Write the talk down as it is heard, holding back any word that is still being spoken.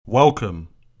Welcome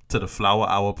to the Flower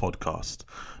Hour podcast,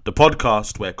 the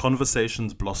podcast where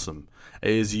conversations blossom. It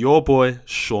is your boy,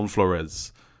 Sean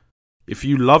Flores. If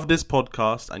you love this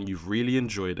podcast and you've really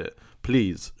enjoyed it,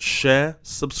 please share,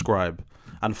 subscribe,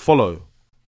 and follow,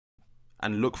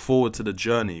 and look forward to the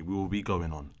journey we will be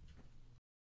going on.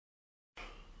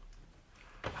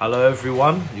 Hello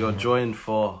everyone, you're joined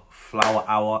for Flower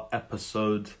Hour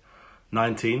episode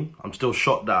 19. I'm still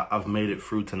shocked that I've made it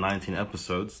through to 19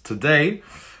 episodes. Today,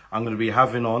 I'm going to be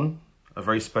having on a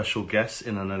very special guest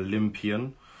in an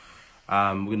Olympian.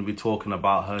 We're going to be talking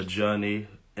about her journey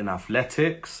in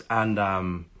athletics and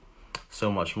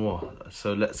so much more.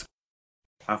 So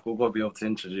I've got to be able to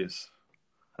introduce.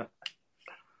 Hope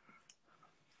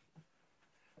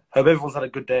everyone's had a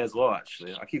good day as well,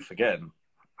 actually. I keep forgetting.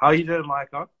 How are you doing,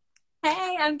 Mica?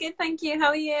 Hey, I'm good, thank you. How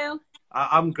are you?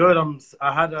 I'm good.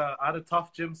 I had a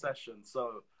tough gym session,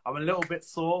 so I'm a little bit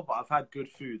sore, but I've had good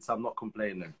food, so I'm not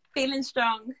complaining. Feeling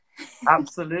strong.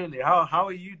 Absolutely. How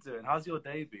are you doing? How's your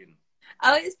day been?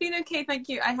 Oh, it's been okay, thank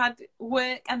you. I had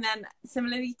work, and then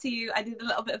similarly to you, I did a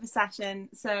little bit of a session.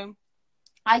 So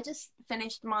I just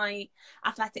finished my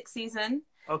athletics season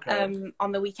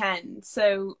on the weekend.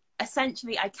 So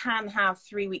essentially, I can have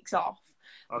 3 weeks off.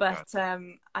 Okay. But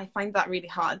I find that really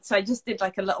hard. So I just did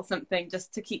like a little something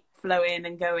just to keep flowing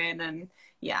and going, and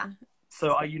yeah.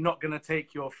 So are you not going to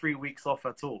take your 3 weeks off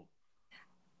at all?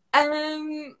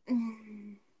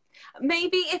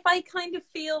 Maybe if I kind of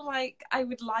feel like I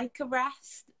would like a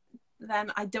rest,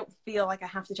 then I don't feel like I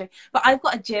have to train. But I've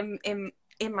got a gym in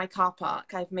my car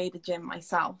park. I've made a gym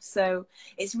myself. So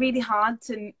it's really hard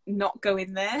to not go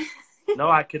in there. No,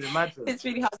 I can imagine. It's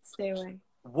really hard to stay away.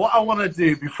 What I want to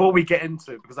do before we get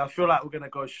into it, because I feel like we're going to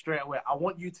go straight away, I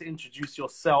want you to introduce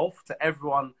yourself to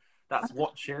everyone that's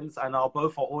watching, and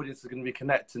both our audience are going to be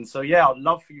connecting. So yeah, I'd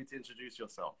love for you to introduce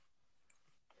yourself.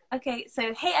 Okay,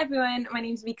 so hey everyone, my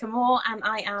name's Mica Moore, and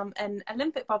I am an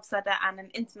Olympic bobsledder and an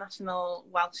international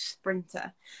Welsh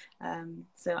sprinter.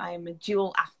 So I am a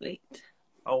dual athlete.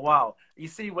 Oh wow! You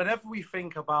see, whenever we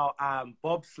think about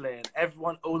bobsleighing,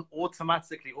 everyone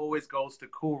automatically always goes to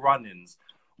Cool Runnings.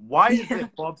 Why is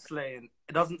it bobsleighing?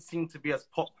 It doesn't seem to be as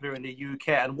popular in the UK.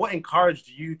 And what encouraged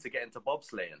you to get into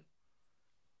bobsleighing?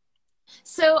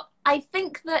 So I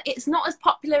think that it's not as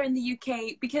popular in the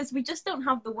UK because we just don't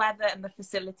have the weather and the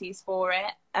facilities for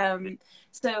it.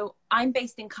 So I'm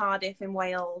based in Cardiff in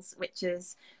Wales, which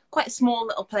is quite a small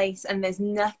little place, and there's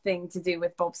nothing to do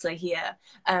with bobsleigh here.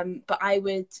 But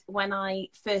when I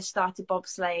first started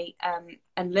bobsleigh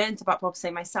and learned about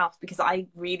bobsleigh myself, because I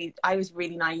was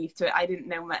really naive to it. I didn't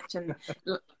know much, and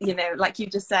you know, like you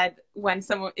just said,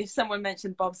 if someone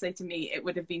mentioned bobsleigh to me, it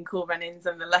would have been Cool Runnings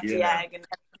and the Lucky Egg and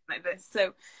everything like this.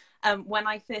 So when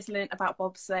I first learned about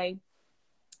bobsleigh,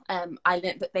 I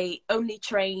learned that they only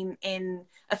train in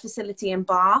a facility in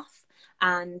Bath,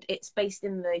 and it's based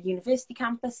in the university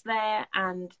campus there,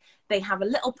 and they have a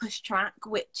little push track,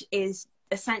 which is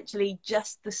essentially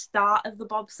just the start of the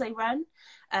bobsleigh run.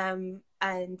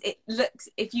 And it looks,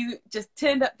 if you just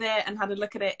turned up there and had a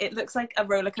look at it, it looks like a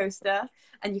roller coaster,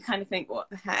 and you kind of think, what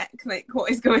the heck, like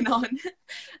what is going on?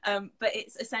 But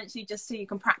it's essentially just so you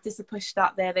can practice the push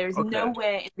start there. There is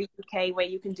nowhere in the UK where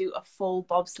you can do a full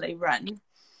bobsleigh run.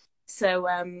 So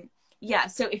yeah,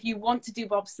 so if you want to do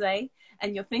bobsleigh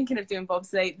and you're thinking of doing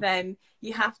bobsleigh, then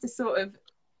you have to sort of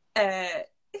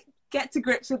get to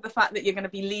grips with the fact that you're going to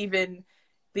be leaving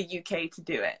the UK to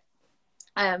do it.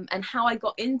 And how I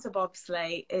got into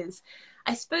bobsleigh is,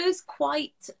 I suppose,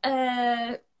 quite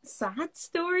a sad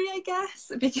story, I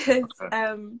guess, because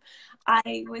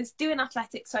I was doing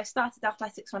athletics. So I started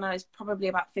athletics when I was probably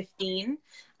about 15.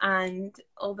 And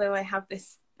although I have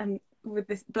this,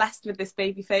 blessed with this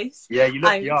baby face, yeah, you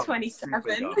look I'm young.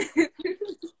 27.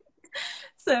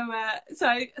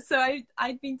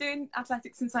 I'd been doing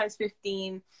athletics since I was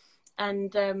 15.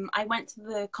 And I went to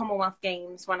the Commonwealth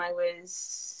Games when I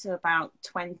was about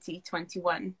 20,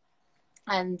 21.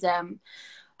 And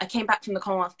I came back from the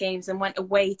Commonwealth Games and went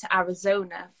away to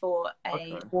Arizona for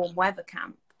a warm weather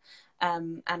camp.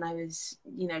 And I was,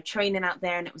 you know, training out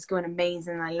there, and it was going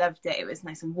amazing. I loved it. It was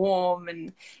nice and warm.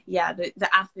 And yeah, the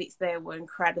athletes there were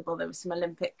incredible. There were some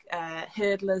Olympic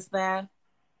hurdlers there.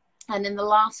 And in the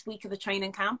last week of the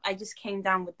training camp, I just came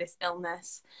down with this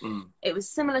illness. It was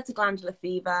similar to glandular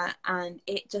fever, and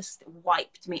it just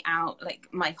wiped me out. Like,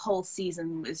 my whole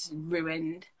season was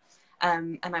ruined.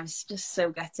 And I was just so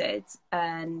gutted.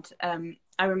 And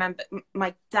I remember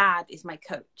my dad is my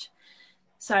coach.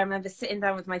 So I remember sitting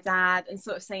down with my dad and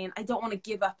sort of saying, I don't want to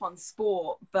give up on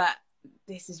sport, but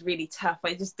this is really tough.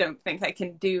 I just don't think I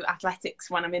can do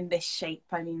athletics when I'm in this shape.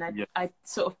 I mean, I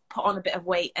sort of put on a bit of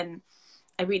weight, and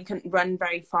I really couldn't run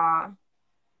very far.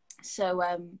 So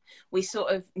we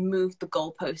sort of moved the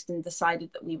goalpost and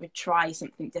decided that we would try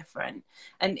something different.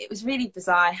 And it was really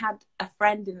bizarre. I had a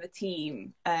friend in the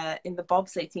team, in the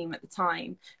bobsleigh team at the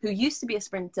time, who used to be a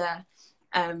sprinter.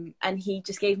 And he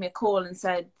just gave me a call and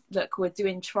said, look, we're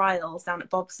doing trials down at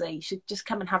bobsleigh. You should just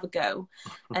come and have a go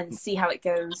and see how it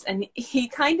goes. And he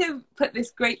kind of put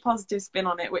this great positive spin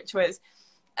on it, which was,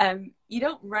 you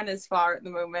don't run as far at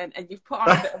the moment and you've put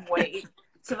on a bit of weight.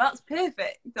 So that's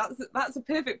perfect. That's a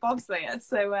perfect bobslayer.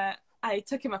 So I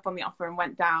took him up on the offer and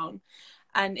went down,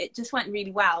 and it just went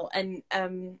really well. And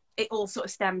it all sort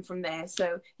of stemmed from there.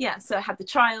 So yeah, so I had the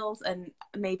trials, and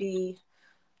maybe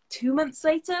 2 months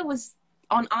later was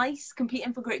on ice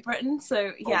competing for Great Britain.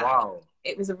 So yeah, Oh, wow.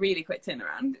 It was a really quick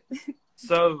turnaround.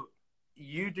 So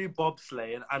you do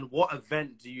bobsleighing, and what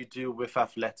event do you do with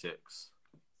athletics?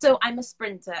 So I'm a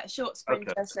sprinter, a short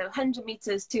sprinter, Okay. so 100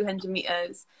 meters, 200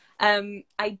 meters.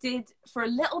 I did, for a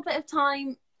little bit of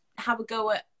time, have a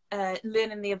go at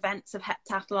learning the events of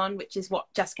heptathlon, which is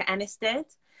what Jessica Ennis did.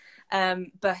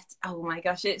 But, oh my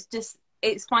gosh,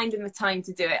 it's finding the time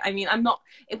to do it. I mean,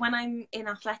 when I'm in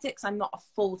athletics, I'm not a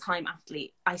full-time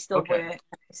athlete. I still work,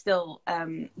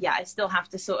 I still have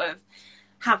to sort of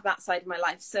have that side of my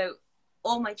life. So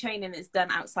all my training is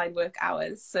done outside work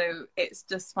hours, so it's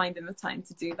just finding the time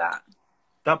to do that.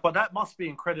 But that must be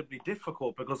incredibly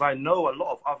difficult, because I know a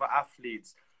lot of other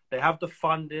athletes, they have the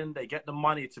funding, they get the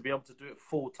money to be able to do it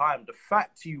full time. The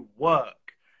fact you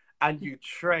work and you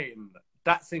train,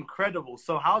 that's incredible.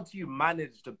 So how do you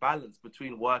manage the balance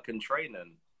between work and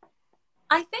training?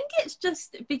 I think it's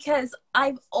just because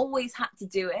I've always had to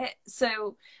do it.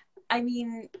 So, I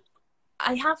mean,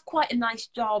 I have quite a nice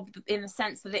job in the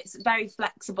sense that it's very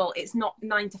flexible. It's not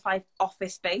 9 to 5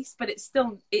 office based, but it's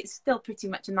still pretty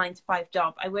much a 9 to 5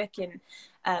 job. I work in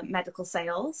medical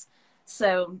sales,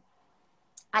 so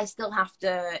I still have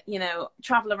to,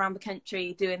 travel around the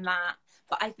country doing that.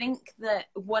 But I think that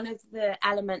one of the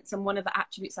elements and one of the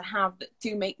attributes I have that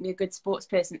do make me a good sports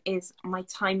person is my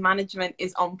time management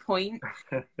is on point.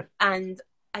 And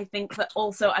I think that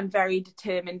also I'm very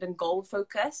determined and goal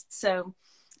focused. So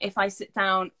if I sit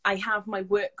down, I have my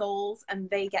work goals and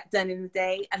they get done in the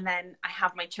day, and then I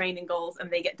have my training goals and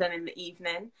they get done in the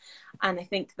evening. And I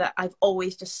think that I've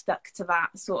always just stuck to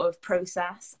that sort of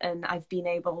process, and I've been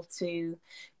able to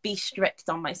be strict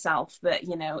on myself that,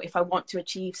 if I want to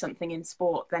achieve something in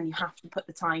sport, then you have to put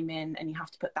the time in and you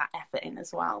have to put that effort in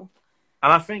as well.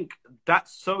 And I think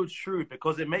that's so true,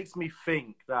 because it makes me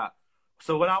think that,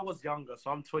 so when I was younger,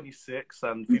 so I'm 26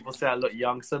 and people say I look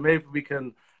young, so maybe we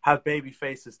can have baby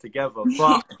faces together.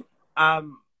 But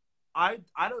I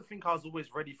don't think I was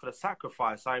always ready for the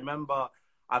sacrifice. I remember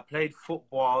I played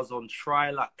football. I was on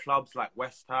trial at clubs like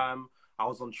West Ham. I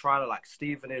was on trial at like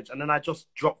Stevenage. And then I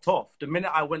just dropped off. The minute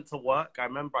I went to work, I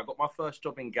remember I got my first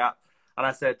job in Gap. And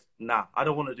I said, nah, I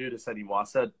don't want to do this anymore. I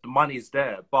said, the money's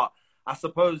there. But I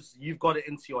suppose you've got it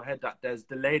into your head that there's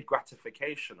delayed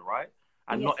gratification, right?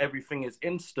 And not everything is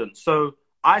instant. So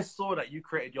I saw that you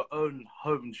created your own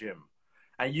home gym.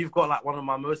 And you've got like one of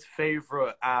my most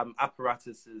favorite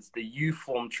apparatuses, the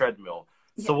U-form treadmill.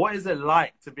 So what is it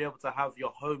like to be able to have your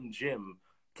home gym,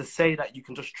 to say that you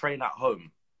can just train at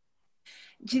home?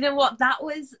 Do you know what?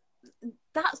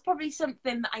 That's probably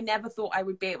something that I never thought I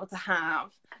would be able to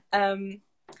have.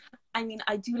 I mean,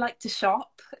 I do like to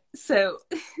shop, so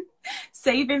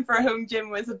saving for a home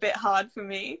gym was a bit hard for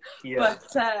me. Yeah.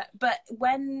 But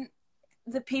when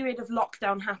the period of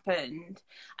lockdown happened,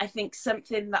 I think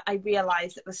something that I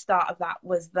realized at the start of that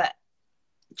was that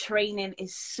training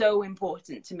is so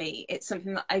important to me. It's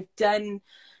something that I've done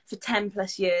for 10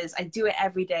 plus years. I do it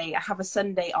every day. I have a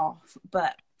Sunday off,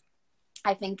 but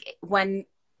I think when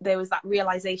there was that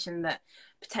realization that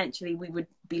potentially we would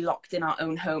be locked in our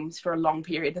own homes for a long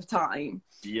period of time.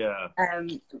 Yeah.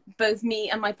 Both me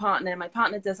and my partner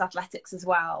does athletics as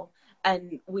well.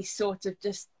 And we sort of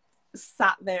just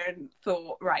sat there and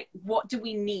thought, right, what do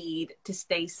we need to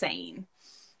stay sane?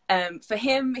 For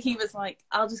him, he was like,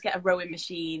 I'll just get a rowing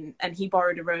machine, and he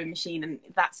borrowed a rowing machine, and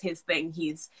that's his thing.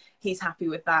 He's happy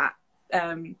with that.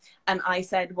 And I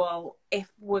said, well,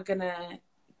 if we're gonna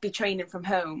be training from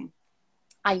home,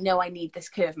 I know I need this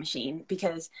curve machine,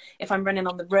 because if I'm running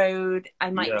on the road,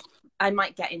 I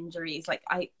might get injuries. Like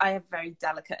I have very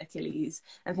delicate Achilles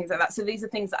and things like that. So these are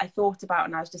things that I thought about,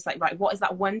 and I was just like, right, what is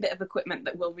that one bit of equipment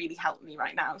that will really help me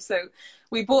right now? So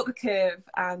we bought the curve,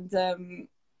 and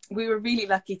we were really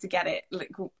lucky to get it.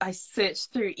 Like, I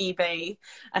searched through eBay,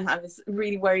 and I was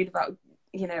really worried about,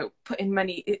 putting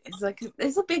money.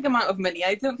 It's a big amount of money.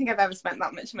 I don't think I've ever spent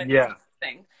that much money on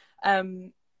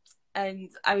something. and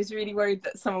I was really worried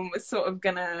that someone was sort of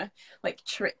gonna like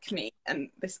trick me and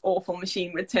this awful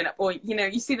machine would turn up. Or, you know,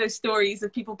 you see those stories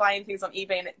of people buying things on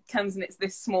eBay and it comes and it's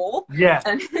this small. Yeah,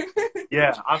 And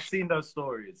yeah, I've seen those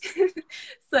stories.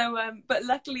 so, but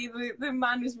luckily the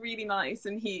man was really nice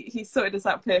and he sorted us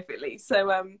out perfectly.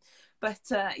 So,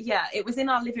 yeah, it was in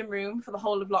our living room for the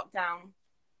whole of lockdown.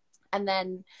 And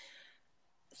then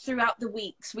throughout the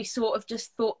weeks, we sort of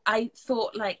just I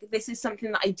thought like, this is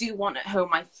something that I do want at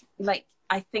home.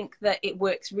 I think that it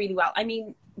works really well. I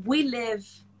mean, we live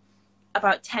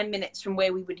about 10 minutes from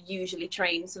where we would usually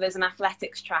train. So there's an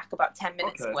athletics track about 10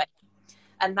 minutes away.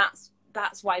 And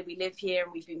that's why we live here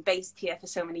and we've been based here for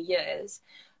so many years.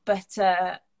 But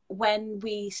when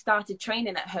we started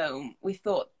training at home, we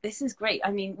thought, this is great.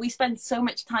 I mean, we spend so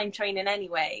much time training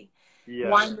anyway. Yeah.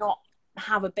 Why not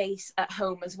have a base at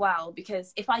home as well?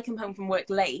 Because if I come home from work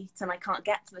late and I can't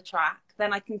get to the track,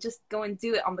 then I can just go and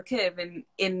do it on the curve in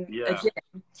a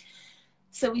gym.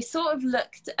 So we sort of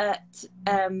looked at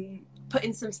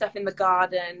putting some stuff in the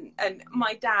garden, and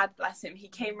my dad, bless him, he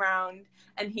came round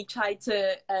and he tried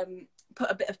to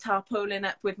put a bit of tarpaulin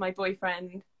up with my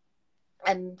boyfriend,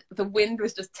 and the wind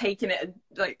was just taking it and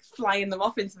like flying them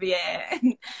off into the air.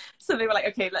 And so they were like,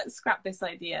 okay, let's scrap this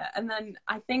idea. And then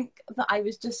I think that I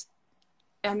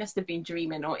must have been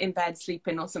dreaming or in bed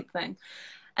sleeping or something.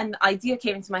 And the idea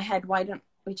came into my head, why don't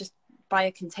we just buy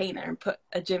a container and put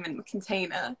a gym in the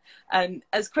container? And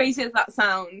as crazy as that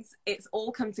sounds, it's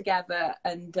all come together,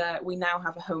 and we now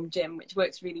have a home gym, which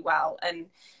works really well. And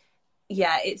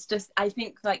yeah, it's just, I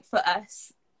think like for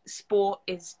us, sport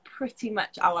is pretty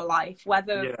much our life,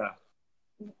 whether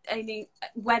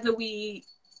we,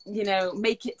 you know,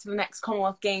 make it to the next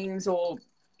Commonwealth Games, or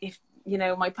if, you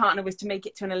know, my partner was to make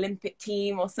it to an Olympic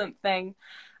team or something,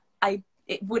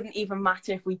 it wouldn't even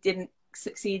matter if we didn't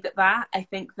succeed at that. I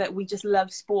think that we just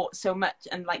love sport so much,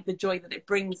 and like the joy that it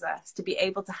brings us to be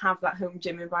able to have that home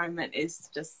gym environment is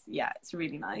just, yeah, it's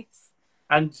really nice.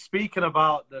 And speaking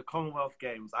about the Commonwealth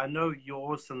Games, I know you're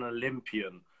also an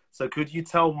Olympian. So could you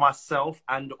tell myself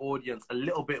and the audience a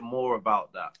little bit more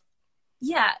about that?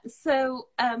 Yeah, so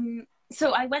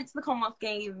I went to the Commonwealth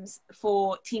Games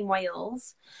for Team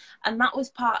Wales, and that was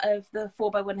part of the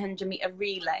 4x100 metre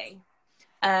relay.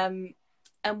 And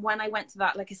when I went to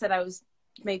that, like I said, I was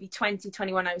maybe 20,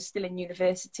 21, I was still in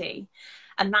university.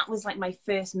 And that was like my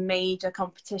first major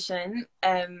competition.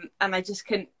 And I just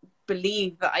couldn't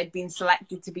believe that I'd been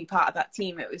selected to be part of that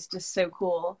team. It was just so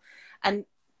cool. And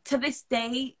to this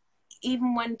day,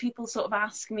 even when people sort of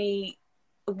ask me,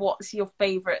 what's your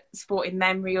favourite sporting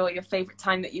memory or your favourite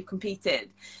time that you've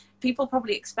competed, people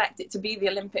probably expect it to be the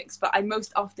Olympics, but I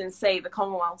most often say the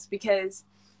Commonwealths, because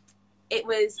it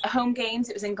was a home games.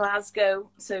 It was in Glasgow,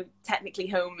 so technically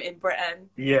home in Britain.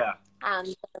 Yeah.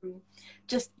 And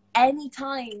just any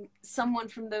time someone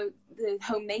from the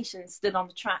home nation stood on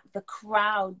the track, the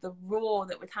crowd, the roar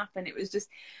that would happen, it was just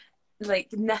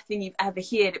like nothing you've ever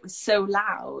heard. It was so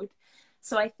loud.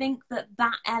 So I think that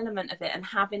element of it, and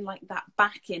having like that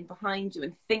backing behind you,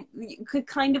 and think you could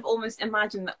kind of almost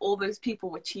imagine that all those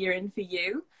people were cheering for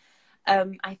you.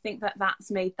 I think that's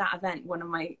made that event one of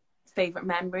my favourite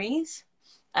memories.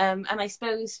 And I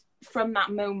suppose from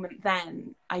that moment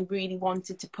then, I really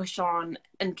wanted to push on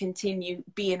and continue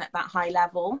being at that high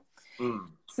level.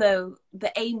 So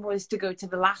the aim was to go to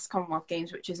the last Commonwealth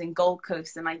Games, which was in Gold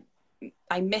Coast, and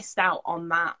I missed out on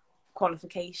that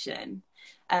qualification.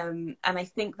 And I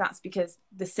think that's because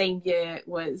the same year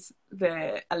was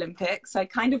the Olympics. So I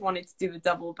kind of wanted to do the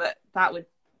double, but that would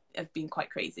have been quite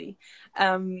crazy.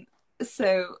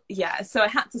 So I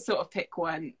had to sort of pick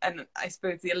one, and I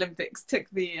suppose the Olympics took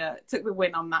the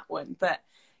win on that one. But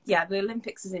yeah, the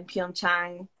Olympics is in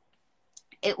Pyeongchang.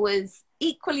 It was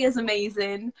equally as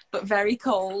amazing, but very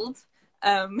cold.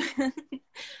 And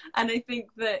I think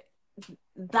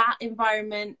that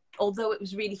environment, although it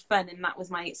was really fun, and that was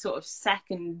my sort of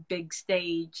second big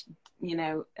stage, you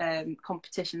know,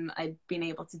 competition that I'd been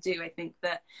able to do, I think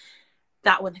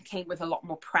that one came with a lot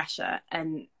more pressure.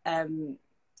 And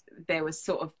there was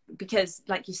sort of, because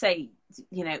like you say,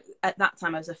 you know, at that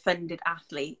time I was a funded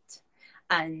athlete,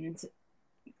 and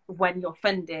when you're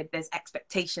funded, there's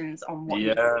expectations on what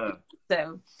you do.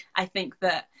 So I think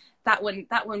that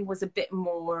one was a bit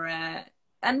more,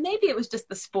 and maybe it was just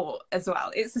the sport as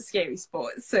well. It's a scary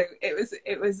sport, so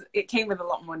it came with a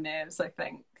lot more nerves, I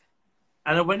think.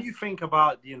 And then when you think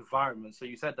about the environment, so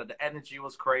you said that the energy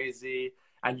was crazy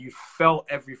and you felt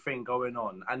everything going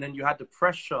on, and then you had the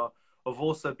pressure of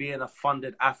also being a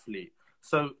funded athlete.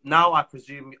 So now I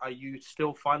presume, are you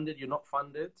still funded? You're not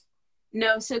funded?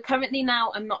 No, so currently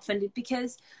now I'm not funded,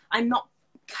 because I'm not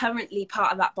currently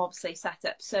part of that bobsleigh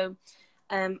setup. So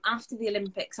after the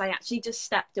Olympics, I actually just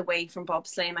stepped away from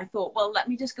bobsleighing. I thought, well, let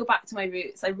me just go back to my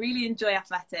roots. I really enjoy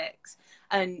athletics.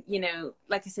 And, you know,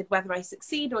 like I said, whether I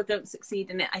succeed or don't succeed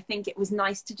in it, I think it was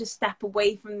nice to just step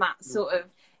away from that sort of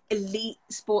elite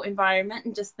sport environment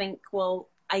and just think, well,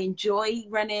 I enjoy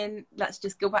running. Let's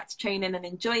just go back to training and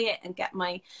enjoy it and get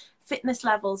my fitness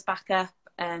levels back up,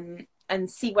 and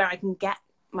see where I can get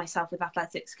myself with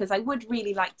athletics, because I would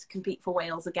really like to compete for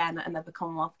Wales again at another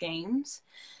Commonwealth Games.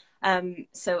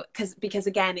 So because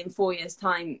again, in 4 years'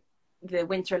 time, the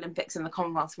Winter Olympics and the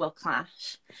Commonwealths will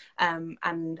clash,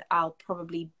 and I'll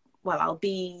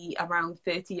be around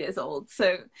 30 years old.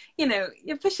 So, you know,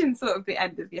 you're pushing sort of the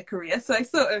end of your career. So I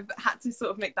sort of had to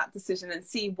sort of make that decision and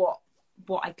see what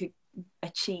I could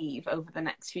achieve over the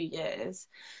next few years.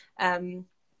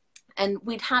 And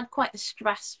we'd had quite a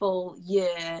stressful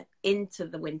year into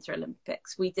the Winter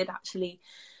Olympics. We did actually,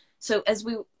 so as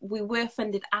we were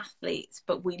funded athletes,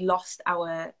 but we lost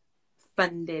our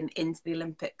funding into the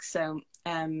Olympics. So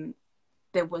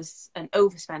there was an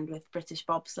overspend with British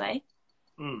bobsleigh.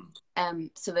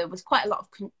 So there was quite a lot of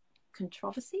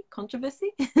controversy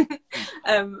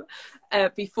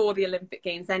before the Olympic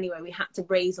Games anyway. We had to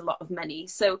raise a lot of money.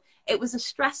 So it was a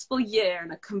stressful year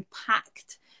and a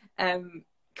compact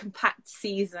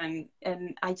season,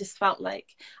 and I just felt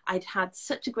like I'd had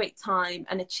such a great time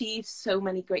and achieved so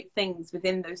many great things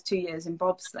within those 2 years in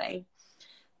bobsleigh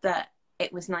that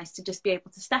it was nice to just be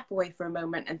able to step away for a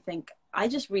moment and think, I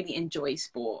just really enjoy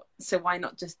sport, so why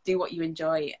not just do what you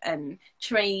enjoy and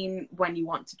train when you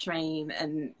want to train,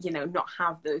 and, you know, not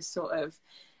have those sort of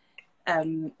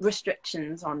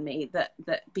restrictions on me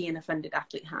that being a funded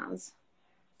athlete has.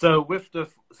 So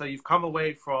so you've come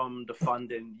away from the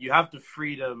funding, you have the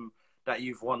freedom that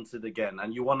you've wanted again,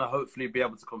 and you want to hopefully be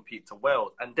able to compete to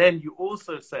Wales. And then you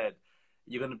also said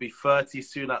you're going to be 30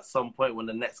 soon at some point when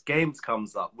the next games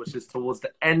comes up, which is towards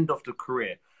the end of the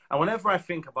career. And whenever I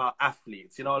think about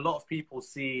athletes, you know, a lot of people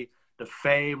see the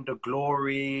fame, the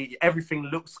glory, everything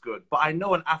looks good. But I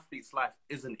know an athlete's life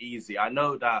isn't easy. I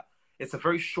know that it's a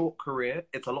very short career.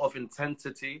 It's a lot of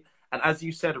intensity. And as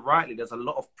you said rightly, there's a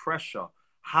lot of pressure.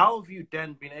 How have you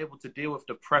then been able to deal with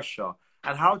the pressure?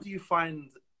 And how do you find,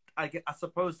 I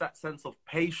suppose, that sense of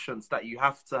patience that you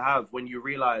have to have when you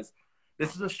realize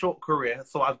this is a short career,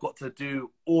 so I've got to do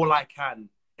all I can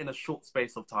in a short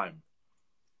space of time?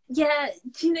 Yeah,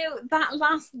 do you know, that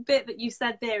last bit that you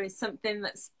said there is something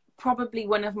that's probably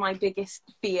one of my biggest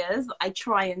fears that I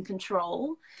try and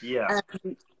control. Yeah.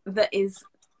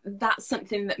 That's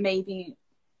something that maybe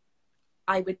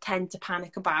I would tend to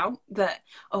panic about, that,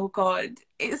 oh God,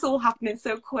 it's all happening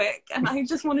so quick and I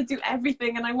just want to do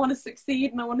everything and I want to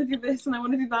succeed and I want to do this and I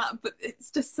want to do that. But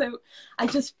it's just so, I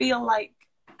just feel like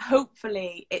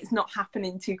hopefully it's not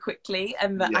happening too quickly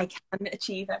and that I can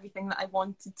achieve everything that I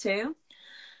wanted to.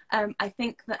 I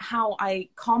think that how I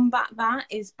combat that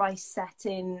is by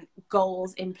setting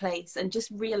goals in place, and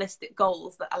just realistic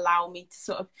goals that allow me to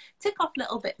sort of tick off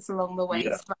little bits along the way, so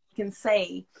that I can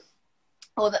say,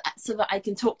 so that I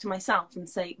can talk to myself and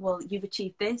say, well, you've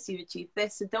achieved this,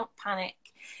 so don't panic.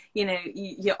 You know,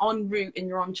 you're en route and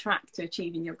you're on track to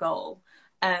achieving your goal.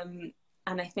 And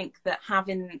I think that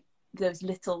having those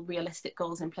little realistic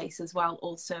goals in place as well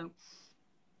also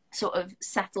sort of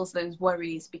settles those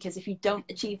worries, because if you don't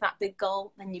achieve that big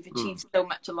goal, then you've achieved so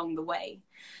much along the way.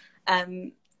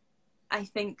 I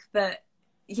think that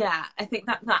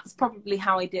that's probably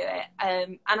how I do it.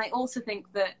 And I also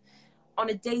think that on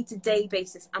a day-to-day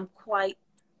basis, I'm quite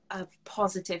a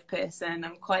positive person.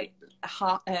 I'm quite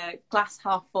a glass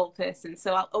half full person.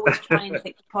 So I'll always try and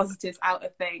take the positives out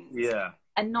of things,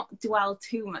 and not dwell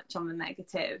too much on the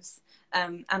negatives.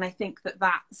 And I think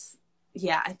that's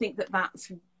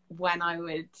when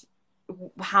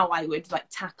how I would like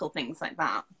tackle things like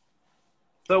that.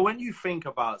 So when you think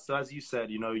about, so as you said,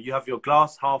 you know, you have your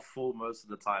glass half full most of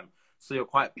the time, so you're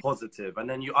quite positive, and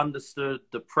then you understood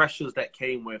the pressures that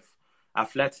came with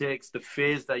athletics, the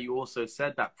fears that you also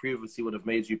said that previously would have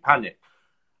made you panic.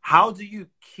 How do you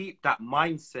keep that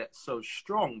mindset so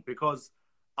strong? Because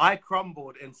I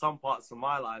crumbled in some parts of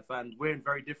my life, and we're in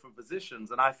very different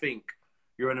positions, and I think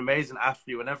you're an amazing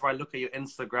athlete. Whenever I look at your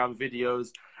Instagram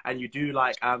videos and you do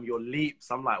like your leaps,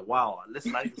 I'm like, wow,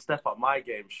 listen, I need to step up my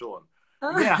game, Sean.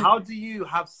 Yeah, how do you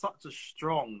have such a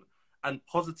strong and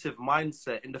positive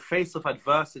mindset in the face of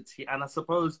adversity and I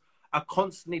suppose a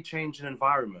constantly changing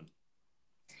environment?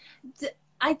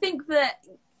 I think that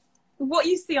what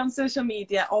you see on social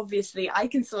media, obviously I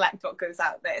can select what goes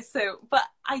out there. So, but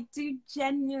I do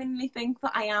genuinely think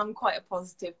that I am quite a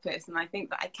positive person. I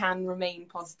think that I can remain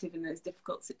positive in those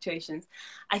difficult situations.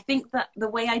 I think that the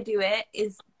way I do it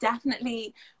is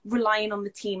definitely relying on the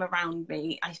team around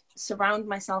me. I surround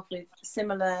myself with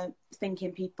similar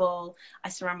thinking people. I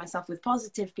surround myself with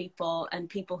positive people and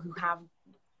people who have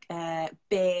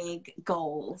big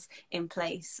goals in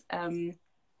place.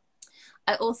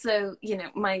 I also, you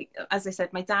know, as I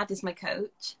said, my dad is my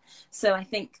coach. So I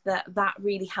think that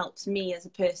really helps me as a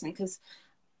person, because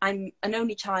I'm an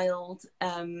only child.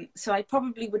 So I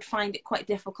probably would find it quite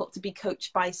difficult to be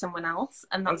coached by someone else.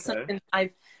 And that's something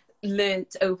I've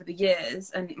learnt over the years.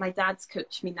 And my dad's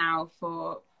coached me now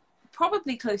for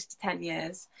probably close to 10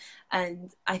 years.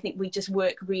 And I think we just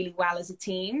work really well as a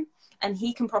team. And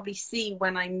he can probably see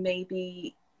when I'm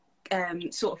maybe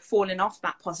sort of falling off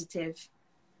that positive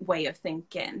way of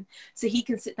thinking, so he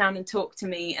can sit down and talk to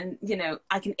me, and you know,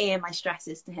 I can air my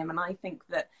stresses to him. And I think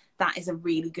that is a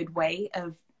really good way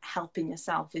of helping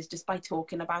yourself, is just by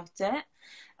talking about it.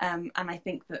 And I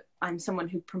think that I'm someone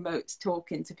who promotes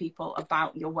talking to people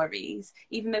about your worries,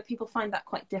 even though people find that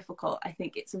quite difficult. I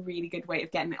think it's a really good way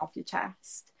of getting it off your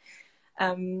chest.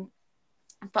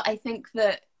 But I think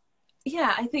that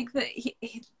I think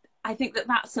that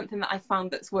that's something that I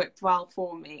found that's worked well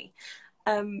for me.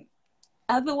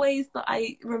 Other ways that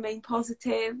I remain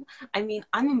positive, I mean,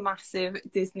 I'm a massive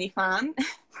Disney fan.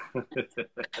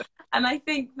 And I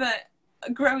think that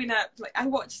growing up, like, I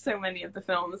watched so many of the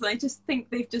films, and I just think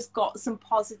they've just got some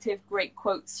positive, great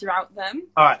quotes throughout them.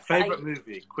 All right, favorite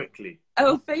movie, quickly.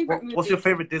 Oh, favorite movie. What's your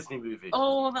favorite Disney movie?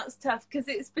 Oh, that's tough, because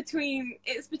it's between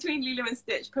Lilo and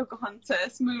Stitch,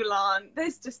 Pocahontas, Mulan.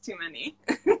 There's just too many.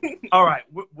 All right,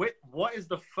 what is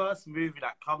the first movie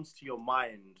that comes to your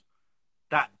mind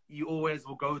that you always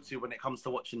will go to when it comes to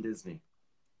watching Disney?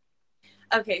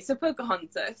 Okay, so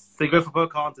Pocahontas. So you go for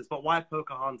Pocahontas, but why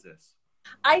Pocahontas?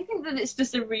 I think that it's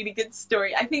just a really good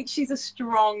story. I think she's a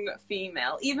strong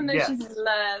female. Even though she's in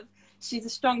love, she's a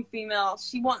strong female.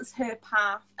 She wants her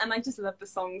path, and I just love the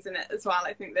songs in it as well.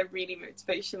 I think they're really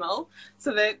motivational.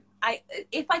 So that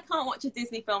if I can't watch a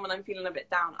Disney film and I'm feeling a bit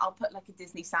down, I'll put like a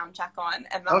Disney soundtrack on,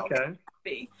 and that'll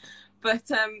be. But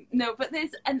no, but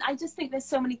and I just think there's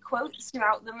so many quotes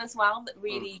throughout them as well that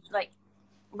really like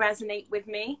resonate with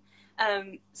me.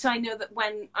 So I know that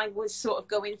when I was sort of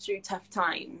going through tough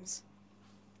times,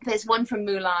 there's one from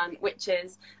Mulan, which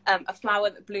is a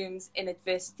flower that blooms in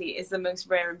adversity is the most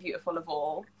rare and beautiful of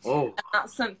all. Oh, and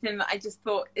that's something that I just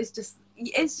thought it's just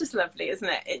lovely, isn't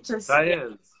it? It just that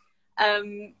is.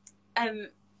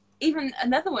 Even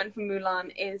another one from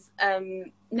Mulan is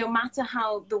no matter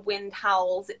how the wind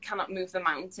howls, it cannot move the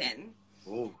mountain.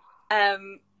 Ooh.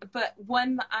 But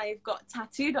one that I've got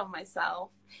tattooed on myself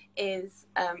is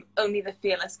only the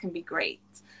fearless can be great.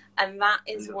 And that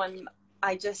is one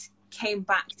I just came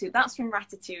back to. That's from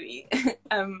Ratatouille.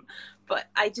 But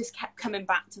I just kept coming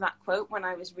back to that quote when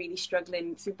I was really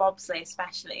struggling through bobsleigh,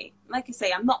 especially. Like I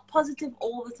say, I'm not positive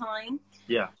all the time.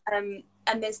 Yeah.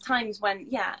 And there's times when,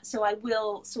 so I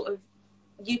will sort of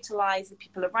utilize the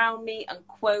people around me and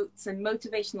quotes and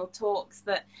motivational talks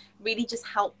that really just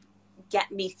help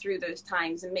get me through those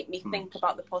times and make me think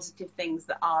about the positive things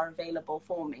that are available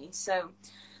for me. So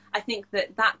I think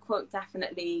that quote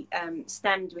definitely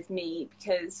stemmed with me,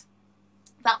 because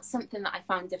that's something that I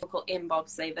found difficult in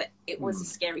bobsleigh, that it was a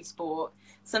scary sport.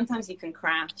 Sometimes you can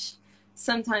crash.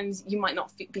 Sometimes you might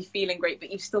not be feeling great,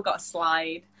 but you've still got to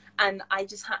slide. And I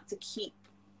just had to keep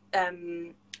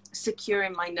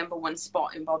securing my number one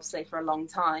spot in bobsleigh for a long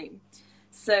time.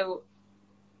 So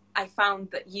I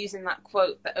found that using that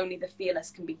quote, that only the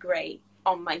fearless can be great,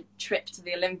 on my trip to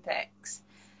the Olympics,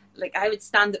 like I would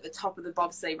stand at the top of the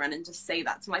bobsleigh run and just say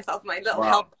that to myself, my little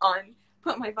helmet on,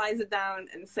 put my visor down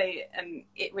and say it, and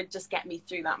it would just get me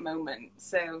through that moment.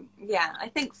 So yeah, I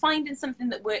think finding something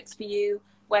that works for you,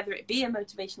 whether it be a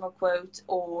motivational quote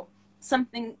or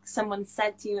something someone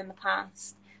said to you in the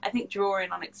past, I think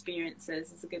drawing on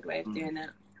experiences is a good way of doing it.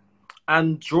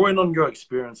 And drawing on your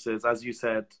experiences, as you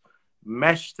said,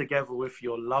 mesh together with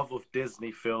your love of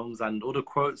Disney films and all the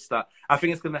quotes, that I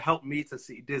think it's going to help me to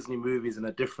see Disney movies in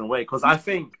a different way. Because I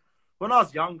think when I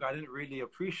was younger, I didn't really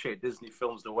appreciate Disney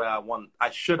films the way I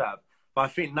should have. But I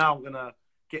think now I'm going to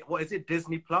get, what is it,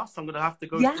 Disney Plus? I'm going to have to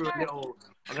go through a little,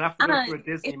 I'm going to have to go through a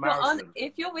Disney marathon.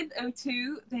 If you're with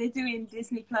O2, they're doing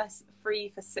Disney Plus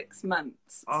free for 6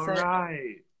 months. All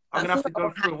right. I'm going to have to go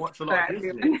through and watch a lot of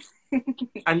Disney.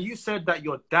 And you said that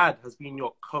your dad has been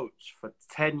your coach for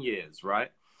 10 years, right?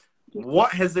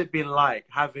 What has it been like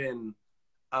having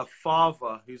a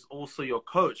father who's also your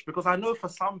coach? Because I know for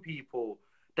some people,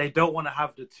 they don't want to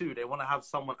have the two. They want to have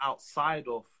someone outside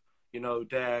of,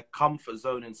 their comfort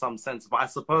zone in some sense. But I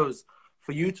suppose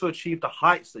for you to achieve the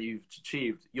heights that you've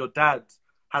achieved, your dad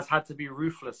has had to be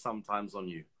ruthless sometimes on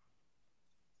you.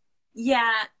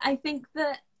 Yeah, I think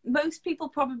that most people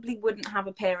probably wouldn't have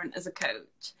a parent as a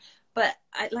coach. But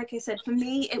like I said, for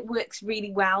me, it works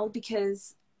really well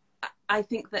because I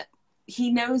think that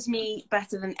he knows me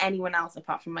better than anyone else,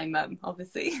 apart from my mum,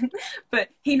 obviously. But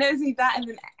he knows me better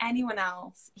than anyone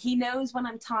else. He knows when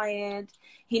I'm tired.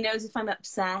 He knows if I'm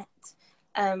upset.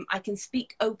 I can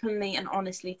speak openly and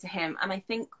honestly to him. And I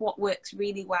think what works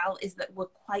really well is that we're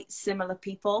quite similar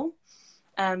people.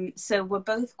 So we're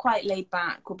both quite laid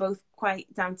back. We're both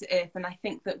quite down to earth. And I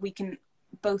think that we can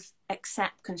both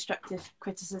accept constructive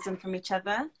criticism from each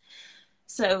other.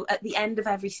 So at the end of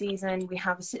every season, we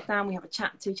have a sit down, we have a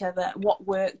chat to each other, what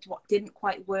worked, what didn't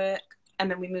quite work,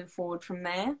 and then we move forward from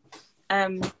there.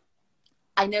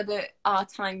 I know there are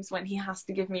times when he has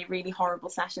to give me really horrible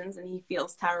sessions and he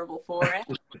feels terrible for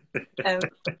it.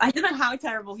 I don't know how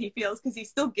terrible he feels because he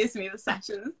still gives me the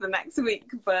sessions the next week,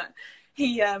 but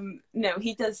he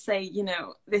does say,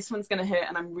 this one's going to hurt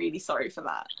and I'm really sorry for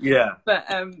that. Yeah.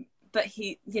 But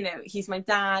he, he's my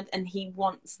dad and he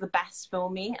wants the best for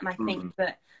me. And I think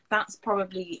that that's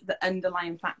probably the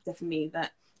underlying factor for me,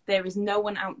 that there is no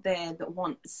one out there that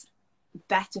wants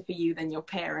better for you than your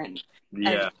parent. Yeah.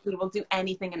 And he will do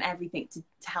anything and everything to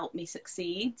help me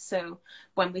succeed. So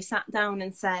when we sat down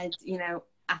and said,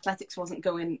 athletics wasn't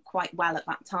going quite well at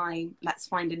that time, let's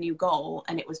find a new goal.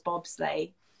 And it was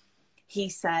bobsleigh. He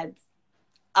said,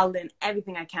 I'll learn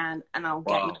everything I can and I'll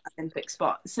get you an Olympic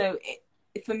spot. So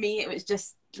for me, it was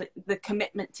just the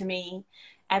commitment to me.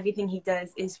 Everything he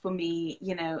does is for me,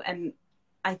 and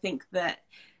I think that,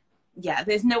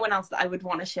 there's no one else that I would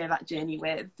want to share that journey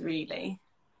with, really.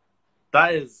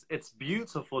 It's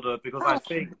beautiful though, because I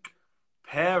think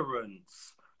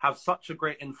parents have such a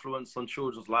great influence on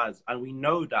children's lives, and we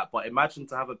know that, but imagine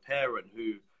to have a parent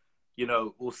who,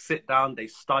 will sit down, they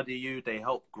study you, they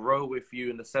help grow with you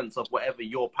in the sense of whatever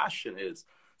your passion is.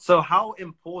 So how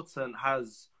important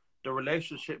has the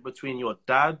relationship between your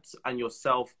dad and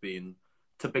yourself been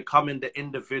to becoming the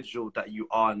individual that you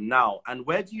are now? And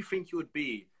where do you think you would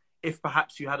be if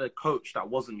perhaps you had a coach that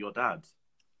wasn't your dad?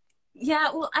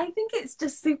 Yeah, well, I think it's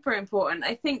just super important.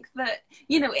 I think that,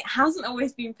 it hasn't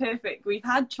always been perfect. We've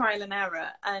had trial and error.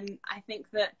 And I think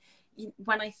that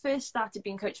when I first started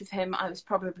being coached with him, I was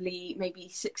probably maybe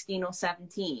 16 or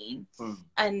 17.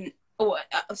 I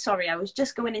was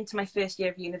just going into my first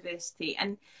year of university.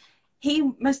 And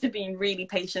he must have been really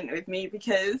patient with me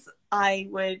because I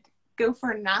would go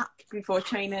for a nap before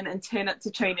training and turn up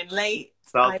to training late.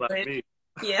 Sounds like me.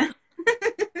 Yeah.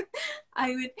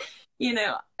 I would,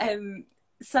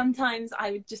 sometimes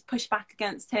I would just push back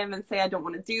against him and say, I don't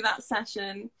want to do that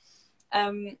session.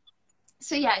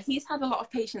 So yeah, he's had a lot of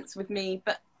patience with me,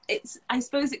 but I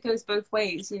suppose it goes both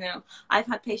ways. I've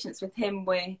had patience with him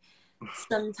where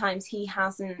sometimes he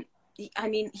hasn't,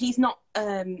 he's not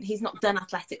done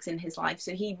athletics in his life,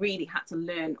 so he really had to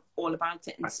learn all about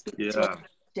it and speak to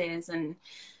coaches and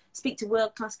speak to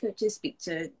world-class coaches, speak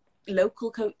to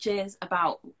local coaches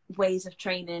about ways of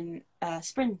training a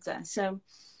sprinter. So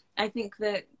I think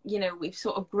that, we've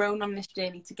sort of grown on this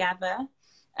journey together,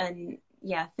 and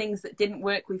things that didn't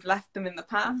work, we've left them in the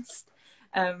past.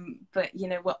 But,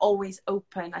 we're always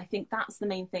open. I think that's the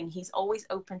main thing. He's always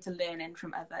open to learning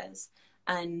from others.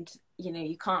 And,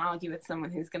 you can't argue with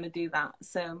someone who's going to do that.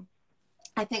 So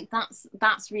I think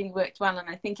that's really worked well. And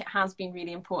I think it has been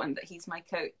really important that he's my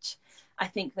coach. I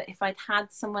think that if I'd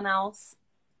had someone else,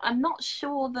 I'm not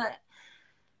sure that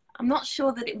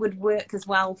it would work as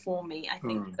well for me. I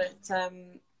think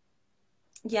that,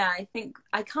 I think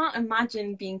I can't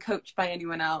imagine being coached by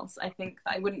anyone else. I think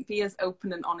that I wouldn't be as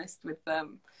open and honest with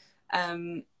them.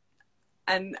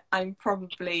 And I'm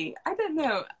probably, I don't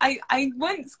know, I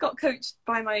once got coached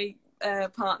by my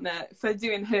partner for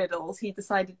doing hurdles. He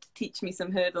decided to teach me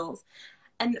some hurdles.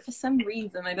 And for some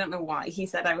reason, I don't know why, he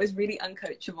said I was really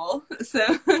uncoachable.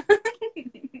 So,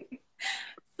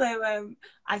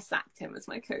 I sacked him as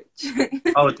my coach.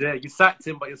 Oh dear, you sacked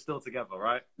him, but you're still together,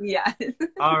 right? Yeah.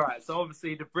 All right, so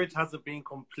obviously the bridge hasn't been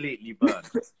completely burnt.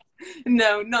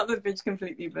 No, not the bridge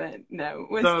completely burnt. No,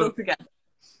 we're still together.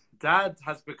 Dad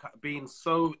has been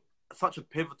such a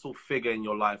pivotal figure in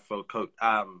your life for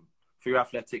your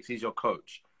athletics. He's your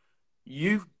coach.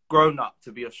 You've grown up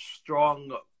to be a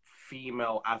strong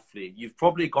female athlete. You've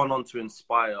probably gone on to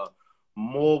inspire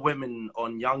more women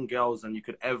on young girls than you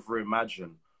could ever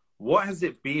imagine. What has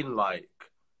it been like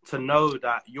to know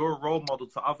that you're a role model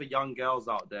to other young girls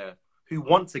out there who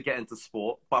want to get into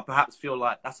sport, but perhaps feel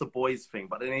like that's a boy's thing,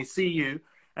 but then they see you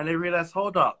and they realize,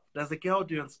 hold up, there's a girl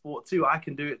doing sport too. I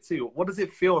can do it too. What does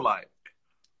it feel like?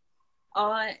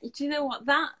 Do you know what?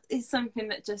 That is something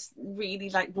that just really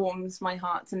like warms my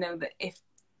heart to know that if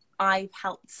I've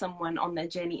helped someone on their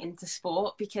journey into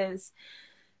sport, because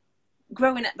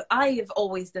growing up, I have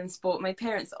always done sport. My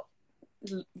parents,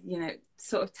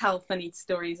 sort of tell funny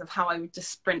stories of how I would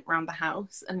just sprint around the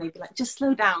house and they'd be like, just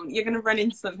slow down, you're going to run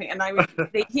into something. And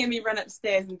they'd hear me run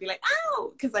upstairs and be like,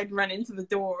 ow, because I'd run into the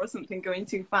door or something going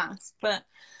too fast. But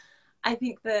I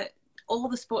think that all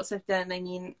the sports I've done, I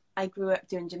mean, I grew up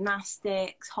doing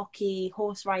gymnastics, hockey,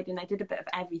 horse riding. I did a bit of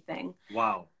everything.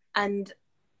 Wow. And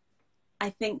I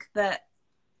think that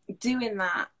doing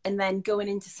that and then going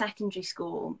into secondary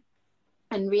school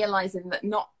and realizing that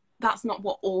that's not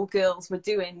what all girls were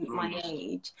doing my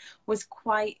age was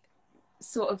quite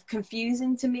sort of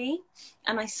confusing to me.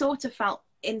 And I sort of felt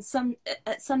at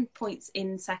some points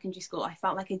in secondary school, I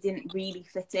felt like I didn't really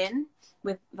fit in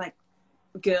with like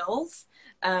girls.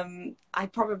 I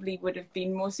probably would have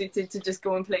been more suited to just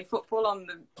go and play football on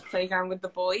the playground with the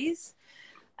boys.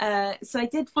 So I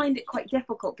did find it quite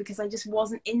difficult because I just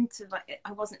wasn't into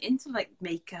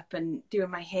makeup and doing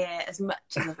my hair as much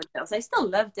as other girls. I still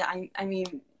loved it. I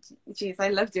mean, geez, I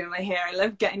love doing my hair. I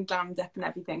love getting glammed up and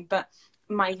everything, but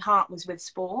my heart was with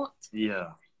sport.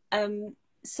 Yeah.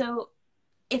 So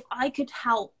if I could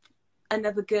help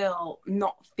another girl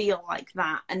not feel like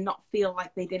that and not feel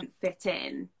like they didn't fit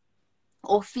in,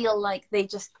 or feel like they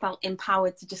just felt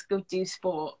empowered to just go do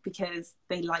sport because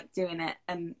they like doing it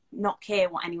and not care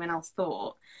what anyone else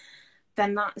thought,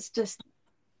 then that's just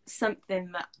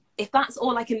something that, if that's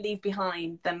all I can leave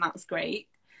behind, then that's great,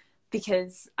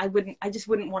 because I just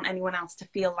wouldn't want anyone else to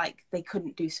feel like they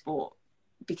couldn't do sport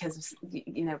because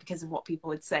of what people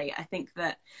would say. I think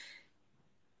that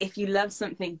if you love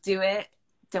something, do it.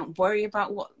 Don't worry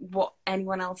about what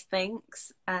anyone else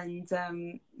thinks. And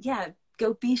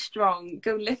go be strong,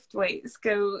 go lift weights,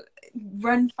 go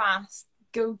run fast,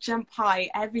 go jump high,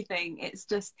 everything. It's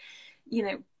just,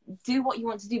 do what you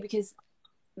want to do, because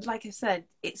like I said,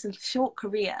 it's a short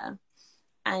career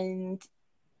and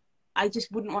I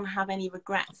just wouldn't want to have any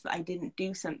regrets that I didn't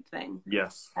do something.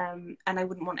 Yes. And I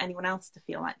wouldn't want anyone else to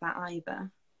feel like that either.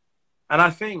 And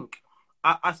I think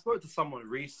I spoke to someone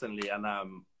recently, and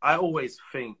I always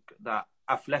think that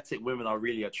athletic women are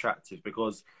really attractive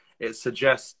because it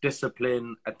suggests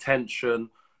discipline, attention,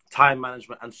 time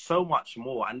management, and so much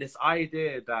more. And this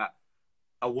idea that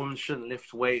a woman shouldn't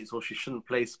lift weights or she shouldn't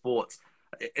play sports,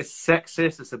 it's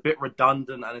sexist, it's a bit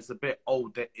redundant, and it's a bit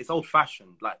old. It's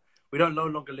old-fashioned. Like, we don't no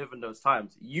longer live in those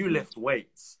times. You lift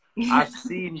weights. I've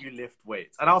seen you lift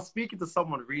weights. And I was speaking to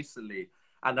someone recently,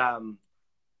 and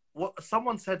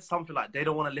someone said something like they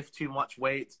don't want to lift too much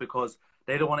weights because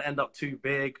they don't want to end up too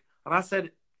big. And I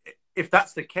said, if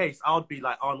that's the case, I would be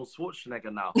like Arnold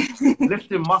Schwarzenegger now.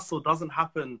 Lifting muscle doesn't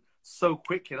happen so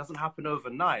quickly. It doesn't happen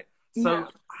overnight. So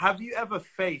have you ever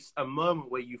faced a moment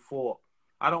where you thought,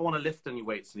 I don't want to lift any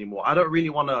weights anymore. I don't really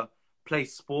want to play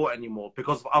sport anymore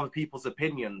because of other people's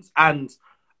opinions. And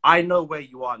I know where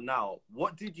you are now.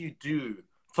 What did you do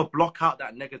to block out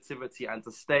that negativity and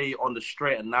to stay on the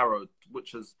straight and narrow,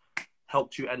 which has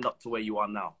helped you end up to where you are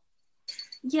now?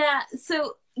 Yeah,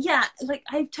 so like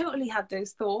I've totally had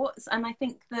those thoughts, and I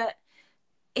think that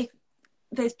if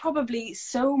there's probably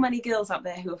so many girls out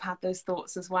there who have had those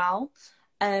thoughts as well.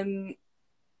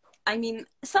 I mean,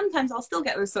 sometimes I'll still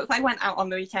get those thoughts. I went out on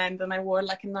the weekend and I wore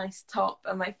like a nice top,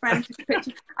 and my friend took a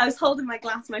picture. I was holding my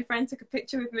glass, my friend took a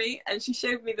picture with me and she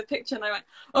showed me the picture and I went,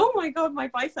 oh my God, my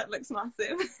bicep looks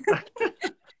massive.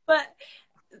 But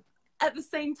at the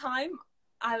same time,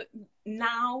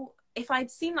 now, if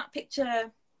I'd seen that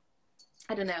picture,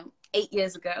 I don't know, 8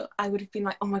 years ago, I would have been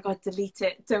like, oh my God, delete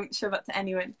it. Don't show that to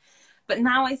anyone. But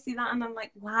now I see that and I'm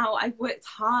like, wow, I've worked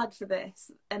hard for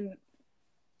this. And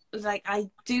like, I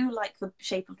do like the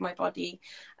shape of my body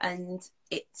and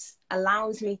it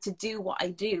allows me to do what I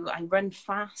do. I run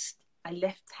fast, I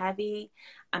lift heavy,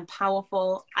 I'm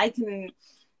powerful. I can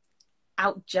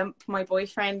out jump my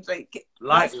boyfriend. Like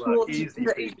that's cool.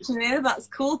 That's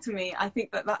cool to me. I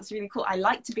think that that's really cool. I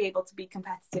like to be able to be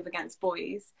competitive against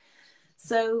boys.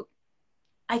 So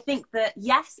I think that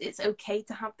yes, it's okay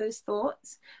to have those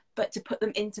thoughts, but to put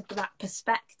them into that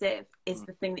perspective is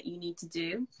the thing that you need to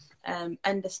do.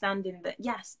 Understanding that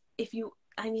yes,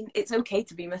 it's okay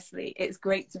to be muscly. It's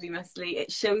great to be muscly.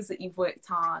 It shows that you've worked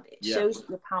hard. It shows that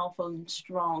you're powerful and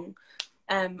strong.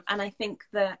 And I think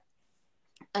that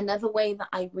another way that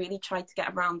I really tried to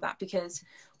get around that, because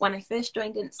when I first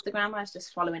joined Instagram, I was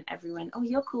just following everyone. Oh,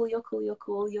 you're cool, you're cool, you're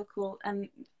cool, you're cool. And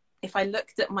if I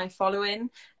looked at my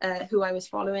following, who I was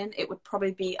following, it would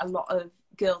probably be a lot of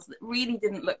girls that really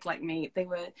didn't look like me.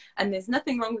 And there's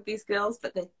nothing wrong with these girls,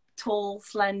 but they're tall,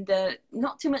 slender,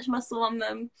 not too much muscle on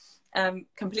them.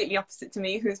 Completely opposite to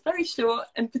me, who's very short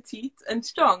and petite and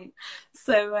strong.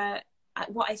 So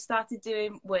what I started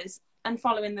doing was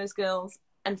unfollowing those girls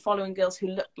and following girls who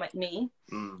looked like me,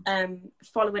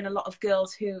 following a lot of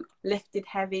girls who lifted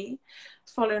heavy,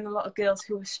 following a lot of girls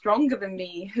who were stronger than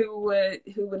me, who were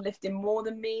lifting more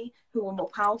than me, who were more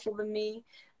powerful than me,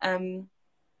 and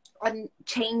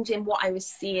changing what I was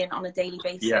seeing on a daily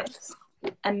basis. Yes.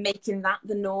 And making that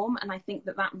the norm. And I think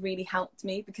that really helped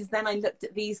me, because then I looked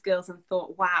at these girls and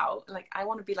thought, wow, like I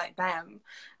want to be like them.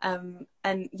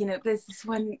 And you know, there's this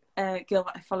one girl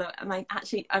that I follow, and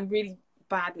I'm really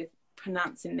bad with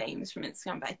pronouncing names from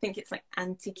Instagram, but I think it's like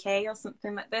Auntie K or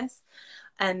something like this.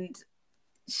 And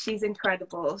she's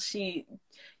incredible. She,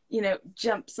 you know,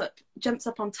 jumps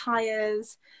up on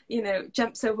tires, you know,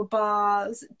 jumps over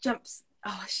bars,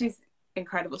 she's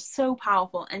incredible, so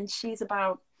powerful. And she's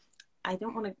about, I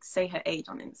don't want to say her age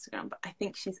on Instagram, but I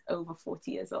think she's over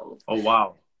 40 years old. Oh,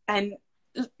 wow. And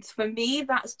for me,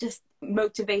 that's just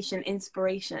motivation,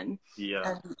 inspiration.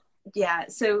 Yeah. Yeah.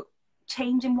 So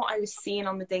changing what I was seeing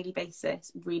on the daily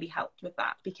basis really helped with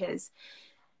that, because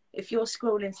if you're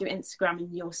scrolling through Instagram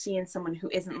and you're seeing someone who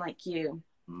isn't like you,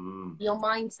 your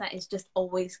mindset is just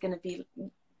always going to be,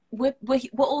 we're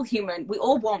all human. We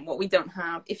all want what we don't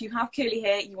have. If you have curly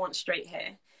hair, you want straight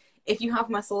hair. If you have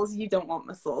muscles, you don't want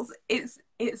muscles.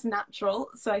 It's natural.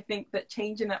 So I think that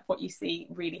changing up what you see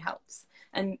really helps,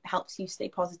 and helps you stay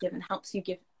positive, and helps you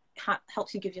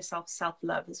give yourself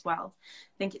self-love as well.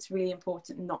 I think it's really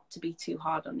important not to be too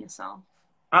hard on yourself.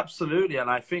 Absolutely.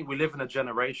 And I think we live in a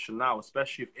generation now,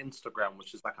 especially with Instagram,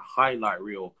 which is like a highlight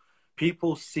reel.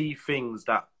 People see things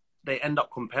that they end up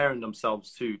comparing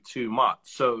themselves to too much.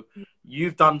 So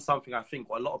you've done something I think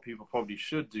what a lot of people probably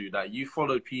should do, that you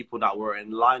followed people that were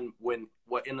in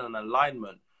an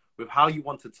alignment with how you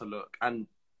wanted to look, and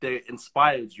they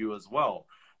inspired you as well.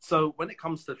 So when it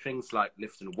comes to things like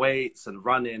lifting weights and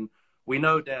running, we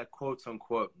know they're quote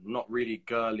unquote not really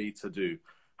girly to do.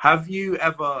 Have you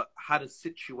ever had a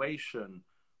situation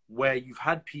where you've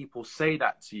had people say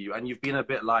that to you and you've been a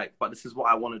bit like, but this is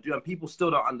what I want to do, and people still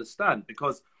don't understand?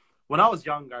 Because when I was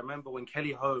younger, I remember when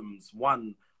Kelly Holmes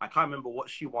won, I can't remember what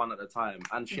she won at the time,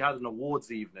 and she had an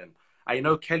awards evening. And you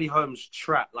know, Kelly Holmes'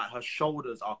 trap, like her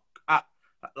shoulders are,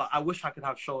 like I wish I could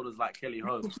have shoulders like Kelly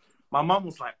Holmes. My mum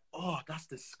was like, oh, that's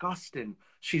disgusting.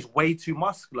 She's way too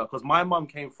muscular. Because my mum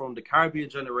came from the Caribbean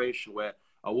generation where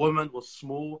a woman was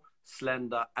small,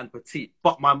 slender, and petite.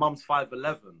 But my mum's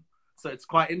 5'11". So it's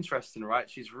quite interesting, right?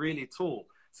 She's really tall.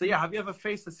 So yeah, have you ever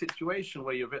faced a situation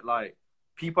where you're a bit like,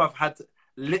 people have had to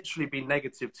literally be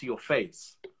negative to your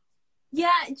face? Yeah,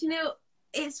 you know,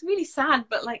 it's really sad,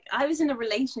 but like I was in a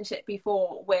relationship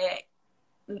before where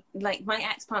like my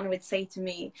ex-partner would say to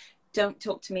me, don't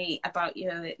talk to me about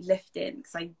your lifting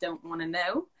because I don't want to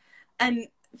know. And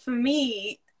for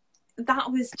me,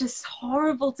 that was just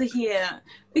horrible to hear,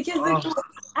 because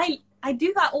I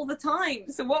do that all the time.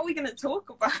 So what are we going to talk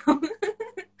about?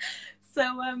 So,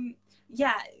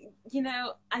 yeah, you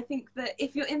know, I think that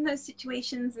if you're in those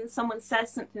situations and someone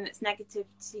says something that's negative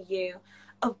to you,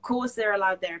 of course they're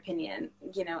allowed their opinion.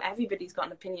 You know, everybody's got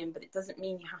an opinion, but it doesn't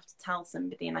mean you have to tell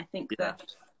somebody. And I think that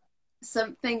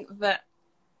something that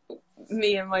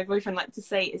me and my boyfriend like to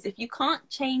say is, if you can't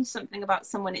change something about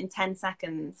someone in 10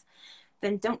 seconds,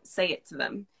 then don't say it to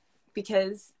them,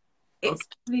 because it's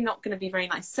really not going to be very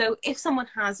nice. So if someone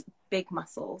has big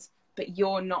muscles, but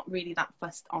you're not really that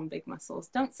fussed on big muscles,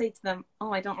 don't say to them,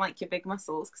 oh, I don't like your big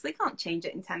muscles, because they can't change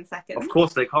it in 10 seconds. Of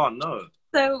course they can't, no.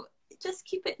 So just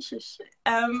keep it shush.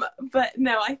 But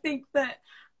no, I think that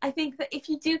if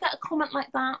you do get a comment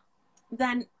like that,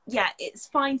 then yeah, it's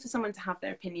fine for someone to have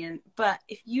their opinion. But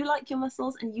if you like your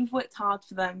muscles and you've worked hard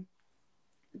for them,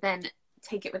 then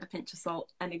take it with a pinch of salt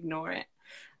and ignore it.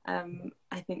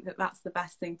 I think that that's the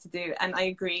best thing to do. And I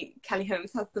agree, Kelly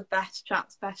Holmes has the best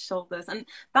traps, best shoulders. And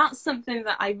that's something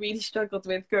that I really struggled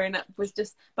with growing up, was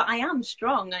just, but I am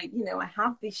strong. I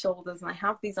have these shoulders and I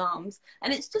have these arms,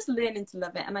 and it's just learning to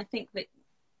love it. And I think that,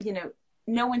 you know,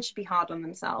 no one should be hard on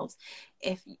themselves.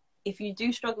 If you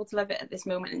do struggle to love it at this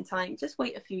moment in time, just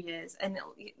wait a few years and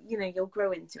you'll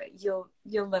grow into it.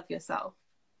 You'll love yourself.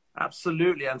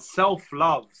 Absolutely. And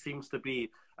self-love seems to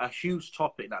be a huge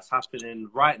topic that's happening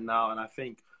right now. And I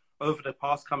think over the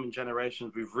past coming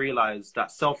generations, we've realized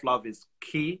that self-love is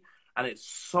key, and it's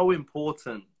so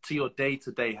important to your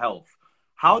day-to-day health.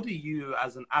 How do you,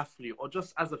 as an athlete or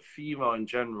just as a female in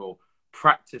general,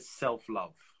 practice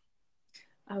self-love?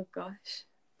 Oh gosh.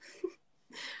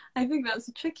 I think that's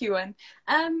a tricky one.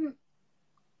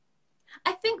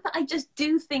 I think that I just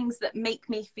do things that make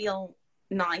me feel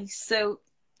nice. So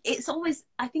it's always,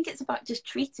 I think it's about just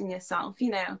treating yourself,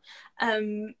 you know.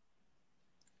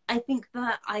 I think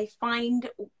that I find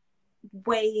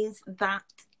ways that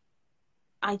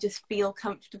I just feel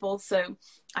comfortable. So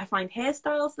I find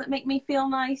hairstyles that make me feel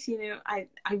nice. You know, I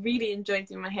really enjoy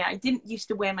doing my hair. I didn't used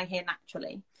to wear my hair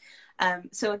naturally.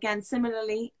 So again,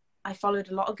 similarly, I followed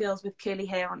a lot of girls with curly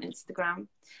hair on Instagram,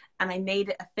 and I made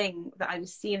it a thing that I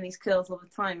was seeing these curls all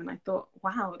the time. And I thought,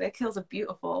 wow, their curls are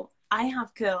beautiful. I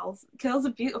have curls. Curls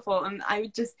are beautiful. And I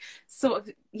would just sort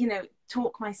of, you know,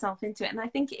 talk myself into it. And I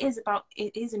think it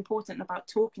is important about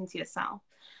talking to yourself.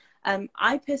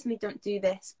 I personally don't do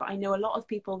this, but I know a lot of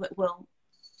people that will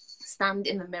stand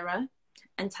in the mirror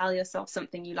and tell yourself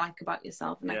something you like about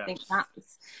yourself. And I think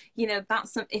that's, you know,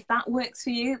 if that works for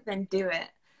you, then do it.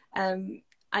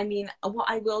 I mean, what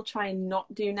I will try and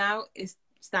not do now is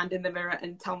stand in the mirror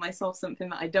and tell myself something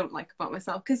that I don't like about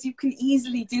myself, because you can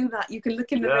easily do that. You can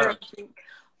look in the mirror and think,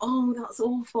 oh, that's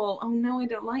awful. Oh no, I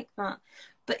don't like that.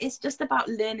 But it's just about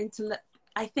learning to look.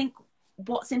 I think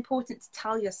what's important to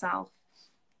tell yourself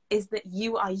is that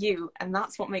you are you, and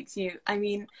that's what makes you. I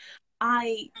mean,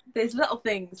 there's little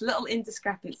things, little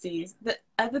indiscrepancies that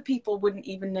other people wouldn't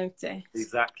even notice.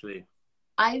 Exactly.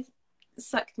 I've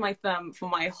sucked my thumb for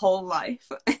my whole life.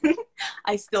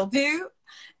 I still do.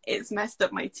 It's messed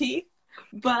up my teeth,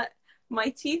 but my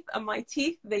teeth are my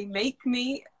teeth. They make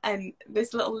me, and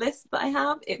this little list that I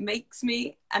have, it makes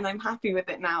me, and I'm happy with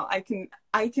it now. I can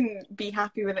be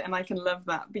happy with it, and I can love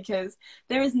that, because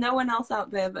there is no one else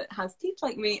out there that has teeth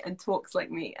like me and talks like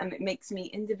me, and it makes me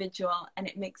individual, and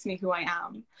it makes me who I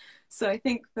am. So I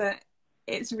think that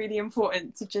it's really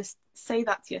important to just say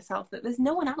that to yourself, that there's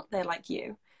no one out there like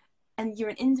you, and you're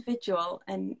an individual.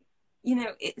 And you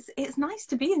know, it's nice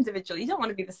to be individual. You don't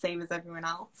want to be the same as everyone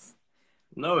else.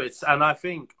 No, and I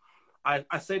think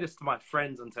I say this to my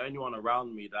friends and to anyone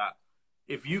around me, that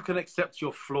if you can accept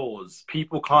your flaws,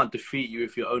 people can't defeat you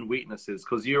with your own weaknesses,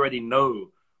 because you already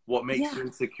know what makes you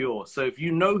insecure. So if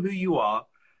you know who you are,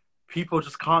 people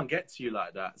just can't get to you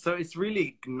like that. So it's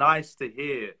really nice to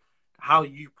hear how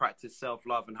you practice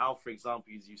self-love, and how, for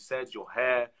example, as you said, your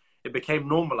hair, it became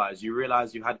normalized. You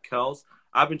realized you had curls.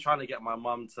 I've been trying to get my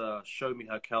mum to show me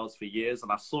her curls for years,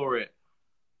 and I saw it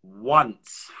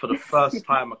once for the first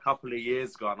time a couple of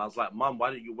years ago, and I was like, Mum, why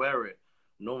don't you wear it?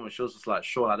 Normally she was just like,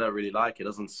 Sean, I don't really like it,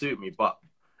 doesn't suit me. But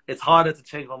it's harder to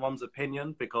change my mum's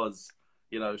opinion, because,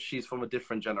 you know, she's from a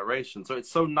different generation. So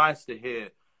it's so nice to hear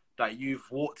that you've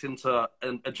walked into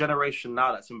a generation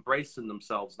now that's embracing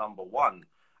themselves, number one,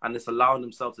 and it's allowing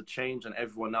themselves to change, and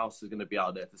everyone else is going to be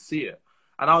out there to see it.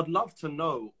 And I would love to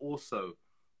know also,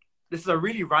 this is a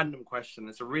really random question,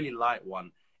 it's a really light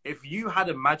one. If you had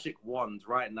a magic wand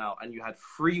right now and you had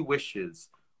 3 wishes,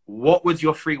 what would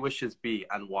your 3 wishes be,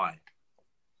 and why?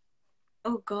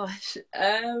 Oh gosh.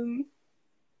 Oh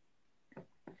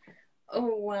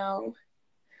wow.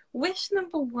 Wish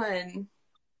number 1.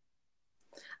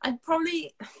 They're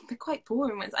quite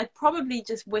boring ones. I'd probably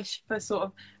just wish for sort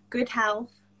of good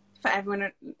health for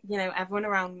everyone, you know, everyone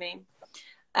around me.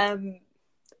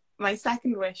 My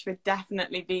second wish would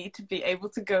definitely be to be able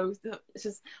to go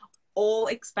just all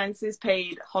expenses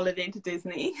paid holiday to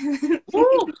Disney.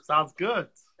 Woo, sounds good.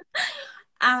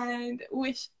 And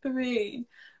wish 3.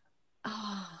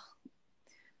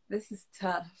 This is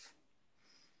tough.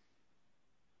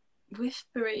 Wish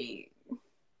 3.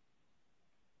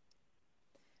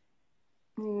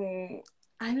 I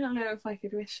don't know if I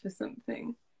could wish for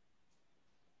something.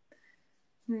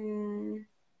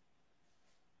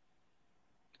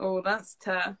 Oh, that's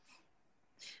tough.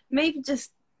 Maybe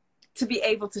just to be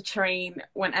able to train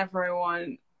whenever I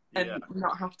want and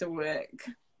not have to work.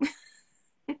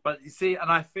 But you see,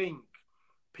 and I think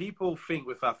people think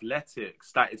with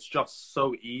athletics that it's just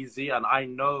so easy. And I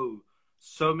know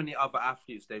so many other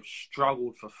athletes, they've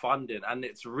struggled for funding. And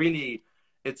it's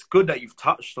good that you've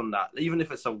touched on that. Even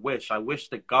if it's a wish, I wish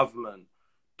the government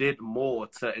did more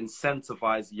to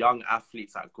incentivize young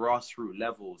athletes at grassroots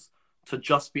levels to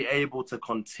just be able to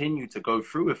continue to go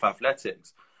through with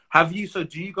athletics. So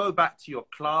do you go back to your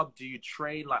club? Do you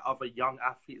train like other young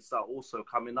athletes that are also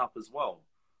coming up as well?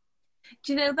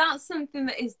 Do you know, that's something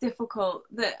that is difficult.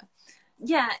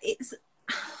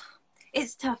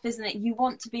 It's tough, isn't it? You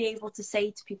want to be able to say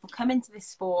to people, come into this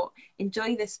sport,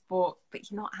 enjoy this sport,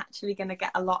 but you're not actually going to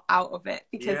get a lot out of it,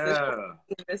 because there's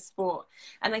this sport.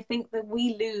 And I think that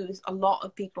we lose a lot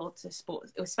of people to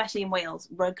sports, especially in Wales,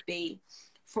 rugby,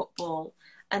 football.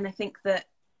 And I think that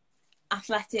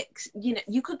athletics, you know,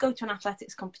 you could go to an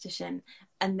athletics competition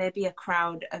and there'd be a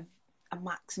crowd of a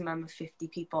maximum of 50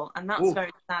 people, and that's Ooh.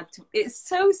 very sad. It's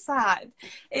so sad.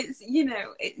 It's, you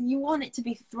know, you want it to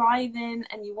be thriving,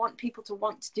 and you want people to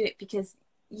want to do it because,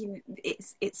 you know,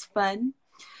 it's fun.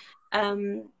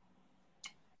 I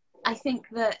think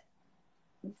that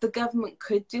the government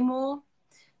could do more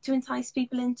to entice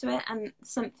people into it, and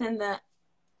something that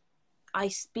I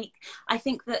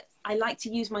think that I like to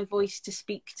use my voice to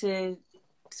speak to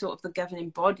sort of the governing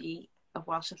body of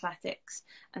Welsh athletics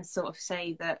and sort of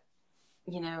say that,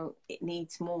 you know, it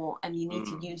needs more, and you need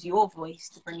to use your voice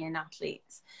to bring in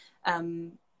athletes.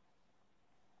 I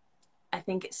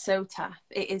think it's so tough.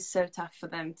 It is so tough for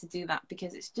them to do that,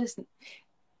 because it's just,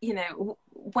 you know,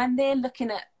 when they're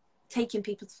looking at taking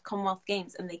people to the Commonwealth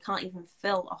Games and they can't even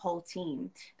fill a whole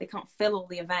team, they can't fill all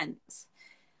the events.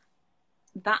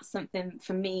 That's something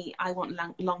for me. I want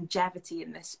longevity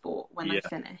in this sport when I'm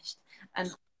finished, and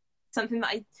something that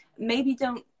I maybe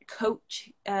don't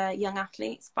coach young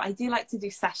athletes, but I do like to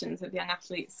do sessions with young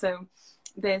athletes. So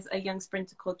there's a young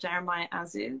sprinter called Jeremiah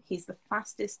Azu. He's the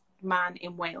fastest man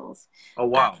in Wales. Oh,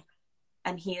 wow.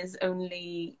 And he is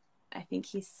only, I think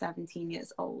he's 17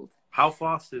 years old. How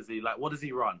fast is he? Like, what does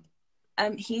he run?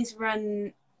 He's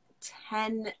run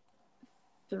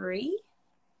 10.3.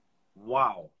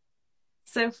 Wow.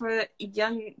 So for a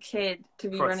young kid to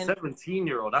be running... For a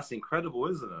 17-year-old, that's incredible,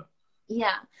 isn't it?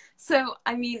 Yeah. So,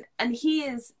 I mean, and he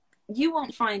is... You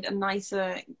won't find a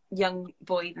nicer young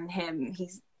boy than him.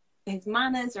 His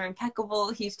manners are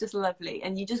impeccable. He's just lovely.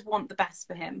 And you just want the best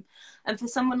for him. And for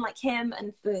someone like him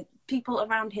and for people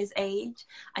around his age,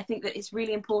 I think that it's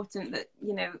really important that,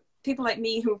 you know, people like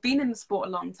me who have been in the sport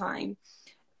a long time,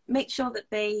 make sure that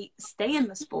they stay in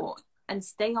the sport and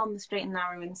stay on the straight and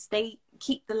narrow and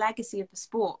keep the legacy of the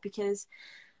sport, because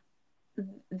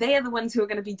they are the ones who are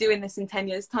going to be doing this in 10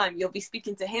 years time. You'll be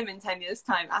speaking to him in 10 years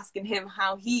time, asking him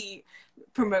how he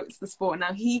promotes the sport and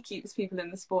how he keeps people in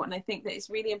the sport. And I think that it's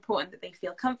really important that they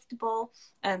feel comfortable,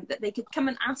 that they could come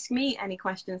and ask me any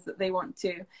questions that they want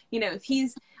to. You know, if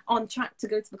he's on track to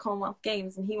go to the Commonwealth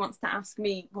Games and he wants to ask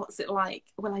me, what's it like?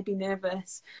 Will I be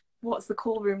nervous? What's the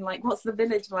call room like? What's the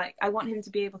village like? I want him to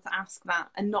be able to ask that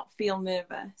and not feel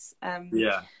nervous.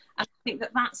 Yeah. I think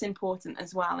that that's important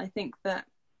as well. I think that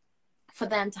for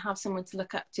them to have someone to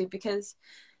look up to, because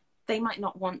they might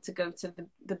not want to go to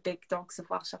the big dogs of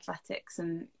Welsh athletics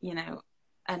and, you know,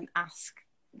 and ask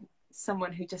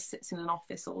someone who just sits in an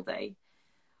office all day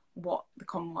what the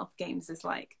Commonwealth Games is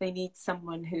like. They need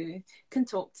someone who can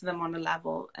talk to them on a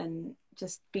level and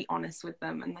just be honest with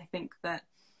them. And I think that,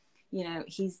 you know,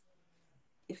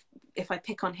 if I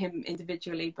pick on him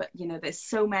individually, but, you know, there's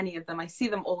so many of them. I see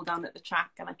them all down at the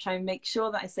track, and I try and make sure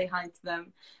that I say hi to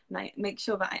them, and I make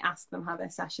sure that I ask them how their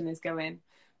session is going,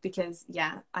 because,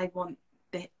 yeah, I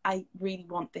really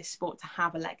want this sport to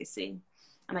have a legacy,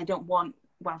 and I don't want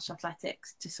Welsh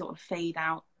athletics to sort of fade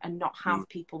out and not have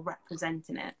people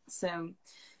representing it. So,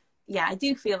 yeah, I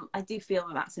do feel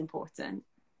that that's important.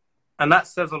 And that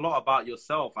says a lot about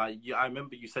yourself. I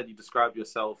remember you said you described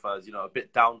yourself as, you know, a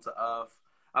bit down to earth.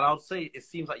 And I would say it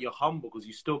seems like you're humble, because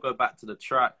you still go back to the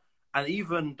track. And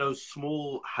even those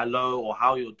small hello or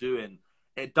how you're doing,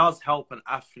 it does help an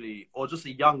athlete or just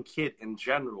a young kid in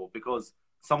general, because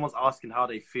someone's asking how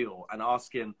they feel and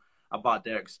asking about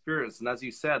their experience. And as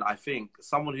you said, I think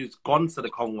someone who's gone to the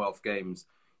Commonwealth Games,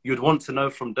 you'd want to know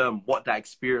from them what that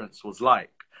experience was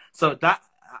like. So that,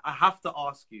 I have to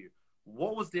ask you,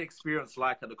 what was the experience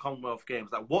like at the Commonwealth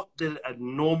Games? Like, what did a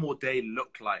normal day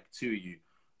look like to you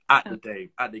at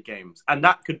the games? And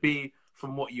that could be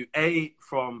from what you ate,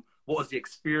 from what was the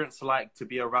experience like to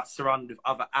be surrounded with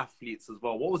other athletes as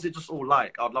well. What was it just all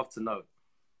like? I'd love to know.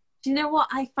 Do you know what?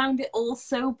 I found it all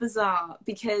so bizarre,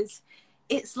 because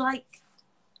it's like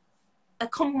a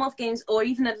Commonwealth Games or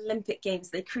even an Olympic Games.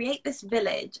 They create this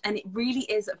village, and it really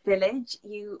is a village.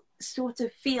 You sort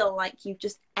of feel like you've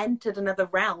just entered another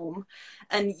realm,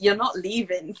 and you're not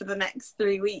leaving for the next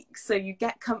 3 weeks. So you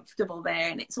get comfortable there,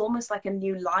 and it's almost like a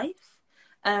new life.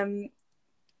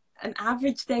 An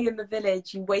average day in the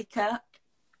village, you wake up,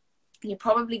 you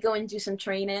probably go and do some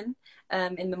training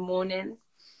in the morning.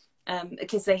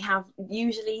 Because they have,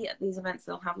 usually at these events,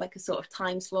 they'll have like a sort of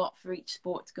time slot for each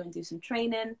sport to go and do some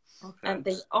training. Okay.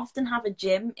 They often have a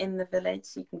gym in the village,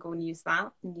 so you can go and use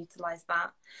that and utilize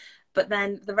that. But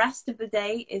then the rest of the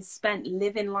day is spent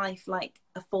living life like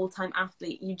a full-time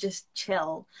athlete. You just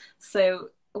chill. So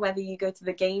whether you go to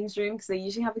the games room, because they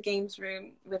usually have a games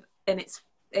room and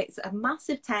it's a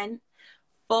massive tent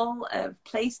full of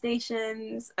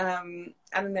PlayStations, I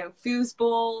don't know,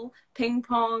 foosball, ping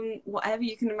pong, whatever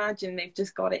you can imagine, they've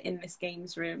just got it in this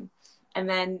games room. And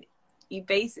then you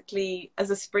basically, as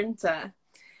a sprinter,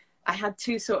 I had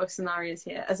two sort of scenarios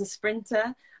here. As a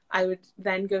sprinter, I would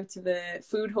then go to the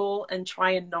food hall and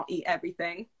try and not eat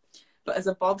everything. But as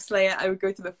a bobslayer, I would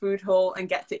go to the food hall and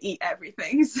get to eat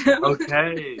everything.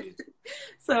 Okay.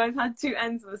 So I've had two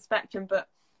ends of the spectrum, but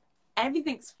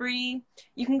everything's free.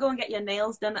 You can go and get your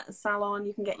nails done at the salon.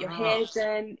 You can get your hair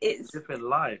done. It's different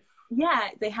life. Yeah,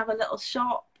 they have a little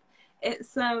shop.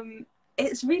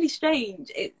 It's really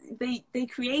strange. They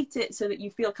create it so that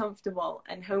you feel comfortable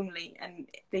and homely, and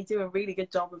they do a really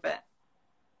good job of it.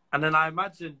 And then I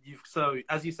imagine so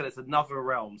as you said, it's another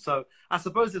realm. So I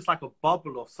suppose it's like a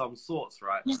bubble of some sorts,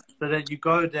 right? So then you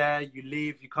go there, you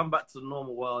leave, you come back to the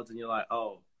normal world, and you're like,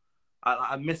 oh,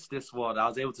 I missed this world. I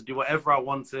was able to do whatever I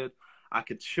wanted. I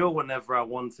could chill whenever I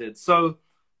wanted. So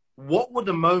what were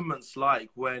the moments like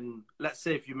when, let's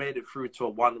say, if you made it through to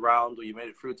one round or you made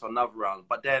it through to another round,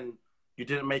 but then you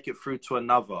didn't make it through to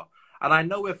another? And I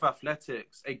know with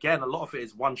athletics, again, a lot of it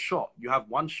is one shot. You have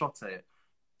one shot at it.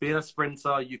 Being a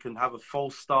sprinter, you can have a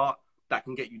false start that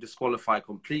can get you disqualified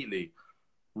completely.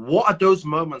 What are those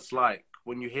moments like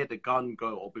when you hear the gun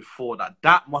go or before that?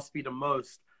 That must be the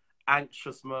most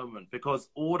anxious moment because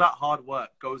all that hard work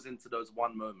goes into those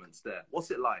one moments there.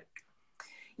 What's it like?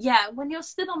 Yeah, when you're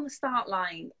stood on the start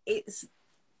line, it's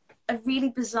a really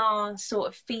bizarre sort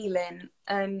of feeling.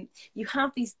 You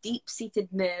have these deep-seated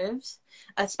nerves,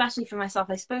 especially for myself.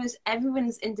 I suppose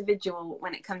everyone's individual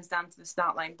when it comes down to the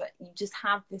start line, but you just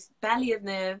have this belly of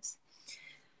nerves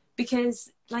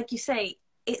because, like you say,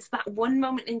 it's that one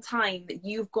moment in time that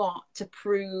you've got to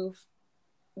prove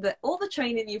that all the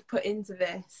training you've put into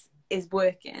this is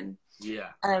working. Yeah.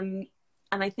 And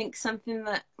I think something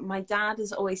that my dad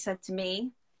has always said to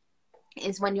me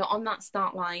is when you're on that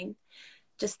start line,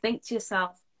 just think to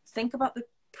yourself, think about the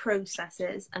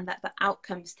processes and that the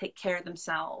outcomes take care of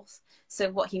themselves.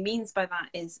 So what he means by that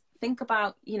is think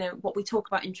about, what we talk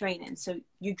about in training. So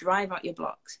you drive out your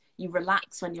blocks, you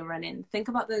relax when you're running. Think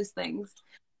about those things.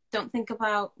 Don't think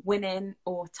about winning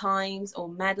or times or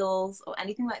medals or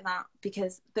anything like that,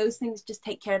 because those things just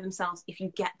take care of themselves if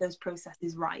you get those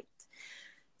processes right.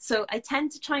 So I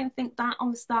tend to try and think that on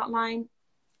the start line.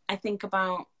 I think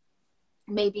about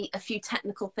maybe a few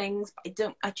technical things,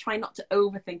 but I try not to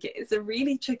overthink it. It's a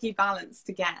really tricky balance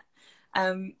to get.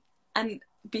 And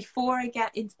before I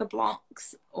get into the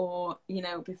blocks or,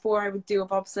 before I would do a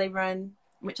bobsleigh run,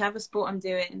 whichever sport I'm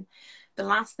doing, the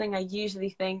last thing I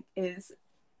usually think is,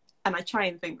 and I try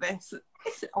and think this,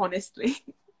 honestly,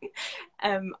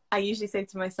 I usually say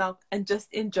to myself, and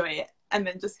just enjoy it. And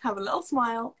then just have a little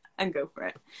smile and go for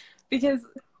it. Because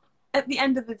at the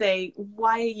end of the day,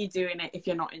 why are you doing it if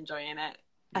you're not enjoying it?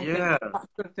 I think that's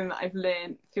something that I've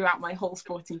learned throughout my whole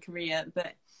sporting career,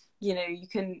 that, you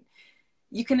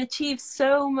can achieve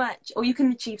so much or you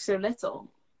can achieve so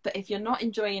little. But if you're not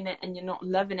enjoying it and you're not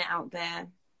loving it out there,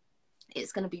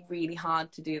 it's going to be really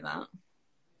hard to do that.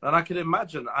 And I can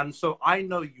imagine. And so I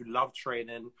know you love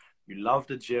training, you love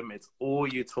the gym, it's all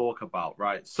you talk about,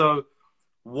 right? So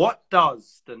what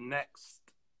does the next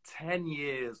 10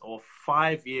 years or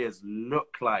 5 years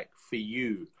look like for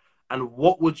you? And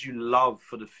what would you love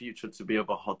for the future to be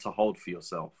able to hold for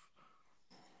yourself?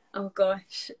 Oh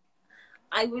gosh,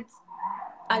 I would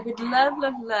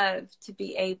love to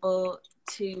be able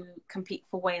to compete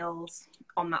for Wales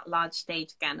on that large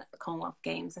stage again at the Commonwealth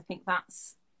Games. I think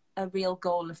that's a real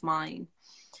goal of mine.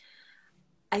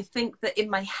 I think that in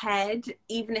my head,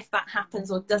 even if that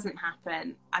happens or doesn't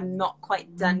happen, I'm not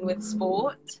quite done with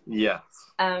sport. Yes.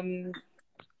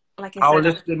 Like I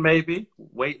powerlifting, said, maybe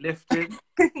weightlifting.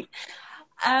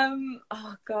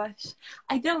 Oh gosh,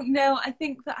 I don't know. I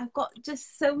think that I've got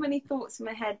just so many thoughts in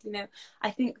my head.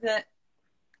 I think that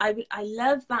I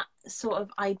love that sort of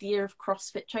idea of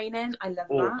CrossFit training. I love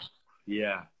that.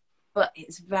 Yeah. But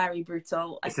it's very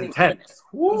brutal. It's intense.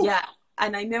 Yeah.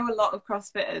 And I know a lot of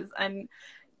CrossFitters, and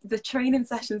the training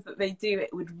sessions that they do,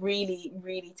 it would really,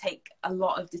 really take a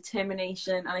lot of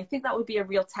determination. And I think that would be a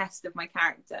real test of my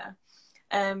character.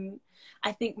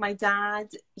 I think my dad,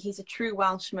 he's a true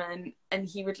Welshman, and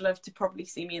he would love to probably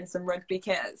see me in some rugby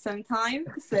kit at some time.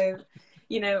 So,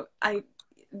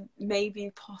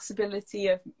 maybe possibility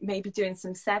of maybe doing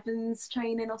some sevens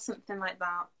training or something like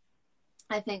that.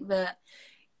 I think that,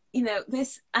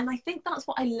 this, and I think that's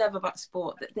what I love about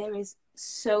sport, that there is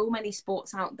so many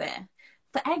sports out there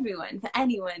for everyone, for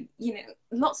anyone.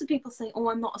 Lots of people say, oh,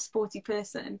 I'm not a sporty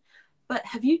person, but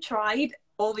have you tried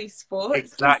all these sports?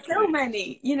 Exactly. There's so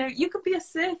many. You could be a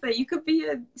surfer, you could be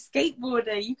a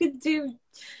skateboarder, you could do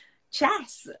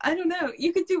chess, I don't know,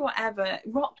 you could do whatever,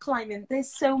 rock climbing.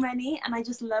 There's so many, and I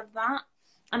just love that.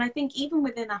 And I think even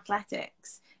within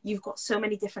athletics, you've got so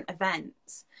many different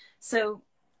events. So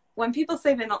when people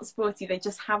say they're not sporty, they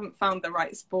just haven't found the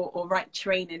right sport or right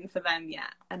training for them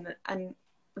yet. And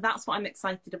that's what I'm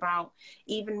excited about.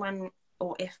 Even when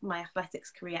or if my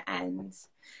athletics career ends,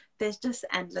 there's just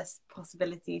endless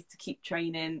possibilities to keep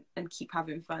training and keep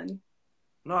having fun.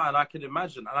 No, and I can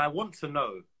imagine. And I want to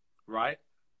know, right?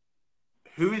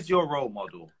 Who is your role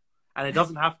model? And it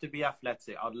doesn't have to be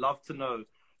athletic. I'd love to know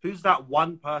who's that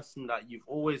one person that you've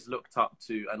always looked up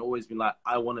to and always been like,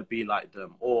 I want to be like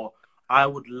them, or I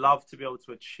would love to be able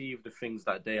to achieve the things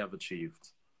that they have achieved.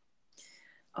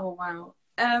 Oh, wow.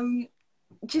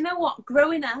 Do you know what?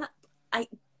 Growing up, I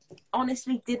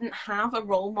honestly didn't have a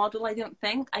role model, I don't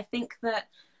think. I think that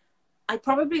I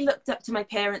probably looked up to my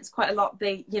parents quite a lot.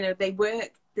 They, you know, they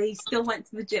worked, they still went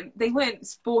to the gym. They weren't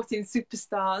sporting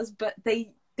superstars, but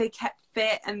they kept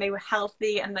fit and they were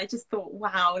healthy. And I just thought,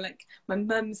 wow, like my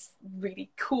mum's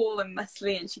really cool and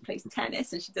muscly and she plays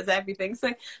tennis and she does everything. So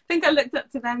I think I looked up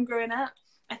to them growing up.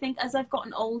 I think as I've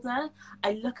gotten older,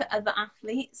 I look at other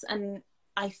athletes and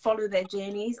I follow their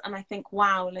journeys and I think,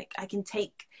 wow, like I can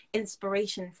take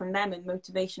inspiration from them and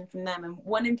motivation from them. And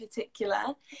one in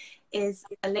particular is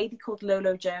a lady called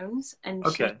Lolo Jones, and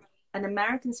she's an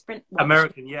American sprint.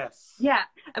 American, yes. Yeah,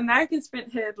 American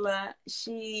sprint hurdler.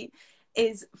 She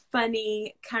is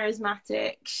funny,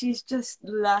 charismatic. She's just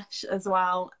lush as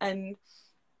well. And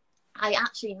I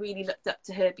actually really looked up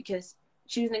to her because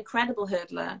she was an incredible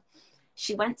hurdler.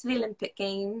 She went to the Olympic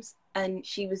Games and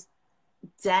she was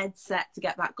dead set to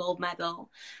get that gold medal.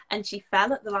 And she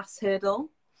fell at the last hurdle.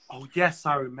 Oh, yes,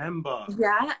 I remember.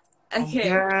 Yeah.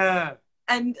 Okay. Oh, yeah.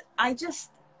 And I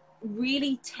just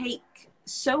really take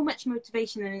so much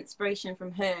motivation and inspiration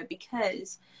from her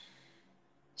because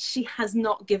she has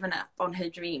not given up on her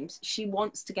dreams. She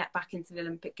wants to get back into the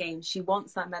Olympic Games. She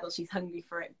wants that medal. She's hungry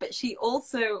for it. But she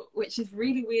also, which is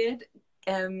really weird,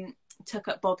 took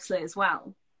up bobsleigh as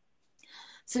well.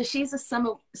 So she's a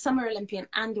summer Olympian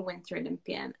and a winter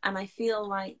Olympian. And I feel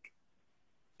like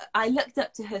I looked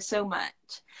up to her so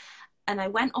much. And I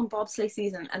went on bobsleigh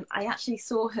season and I actually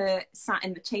saw her sat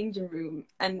in the changing room.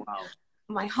 And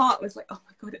my heart was like, oh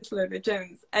my God, it's Lolo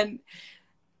Jones. And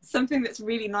something that's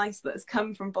really nice that has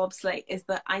come from bobsleigh is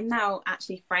that I'm now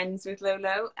actually friends with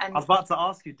Lolo. And I was about to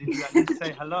ask you, did you at least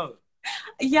say hello?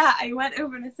 Yeah, I went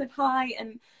over and I said hi,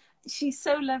 and she's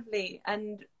so lovely.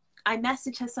 And I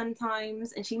message her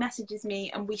sometimes and she messages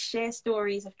me and we share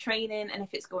stories of training and if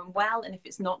it's going well and if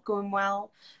it's not going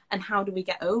well and how do we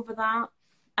get over that.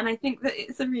 And I think that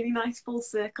it's a really nice full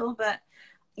circle that,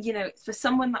 you know, for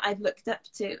someone that I've looked up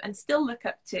to and still look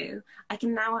up to, I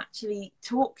can now actually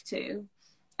talk to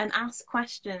and ask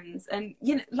questions. And,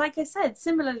 you know, like I said,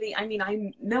 similarly, I mean,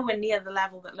 I'm nowhere near the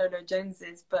level that Lolo Jones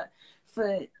is, but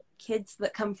for kids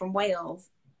that come from Wales,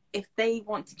 if they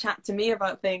want to chat to me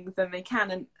about things, then they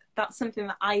can. And that's something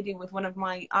that I do with one of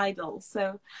my idols.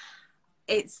 So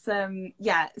it's,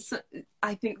 yeah, so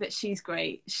I think that she's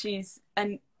great.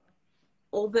 And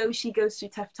although she goes through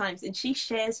tough times and she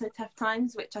shares her tough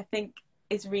times, which I think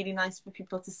is really nice for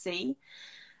people to see.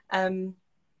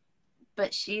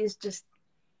 But she is just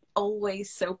always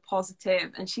so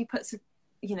positive and she puts,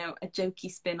 you know, a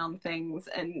jokey spin on things.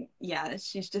 And yeah,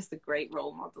 she's just a great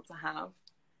role model to have.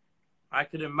 I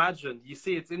can imagine. You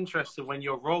see, it's interesting when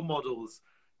your role models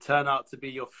turn out to be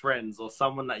your friends or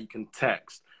someone that you can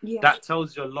text. Yeah. That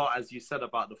tells you a lot, as you said,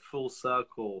 about the full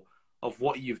circle of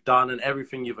what you've done and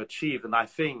everything you've achieved. And I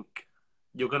think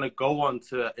you're going to go on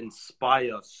to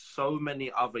inspire so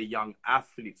many other young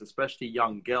athletes, especially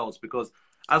young girls, because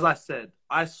as I said,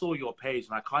 I saw your page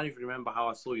and I can't even remember how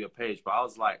I saw your page, but I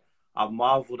was like, I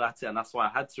marveled at it. And that's why I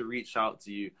had to reach out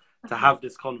to you to have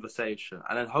this conversation.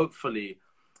 And then hopefully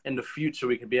in the future,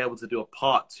 we can be able to do a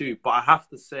part 2. But I have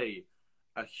to say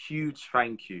a huge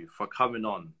thank you for coming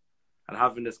on and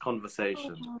having this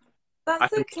conversation.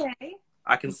 That's okay.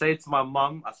 I can say to my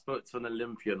mum, I spoke to an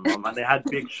Olympian mum, and they had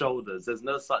big shoulders. There's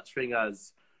no such thing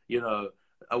as, you know,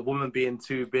 a woman being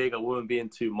too big, a woman being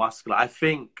too muscular. I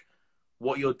think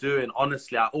what you're doing,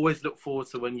 honestly, I always look forward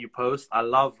to when you post. I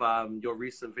love your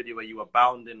recent video where you were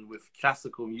bounding with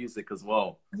classical music as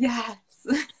well. Yes.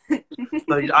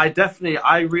 So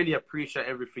I really appreciate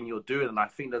everything you're doing. And I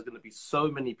think there's going to be so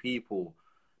many people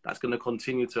that's going to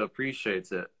continue to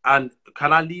appreciate it. And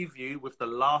can I leave you with the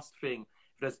last thing?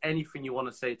 If there's anything you want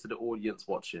to say to the audience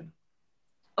watching.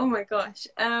 Oh my gosh.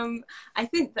 I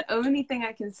think the only thing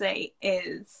I can say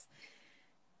is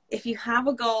if you have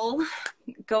a goal,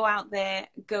 go out there,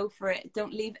 go for it.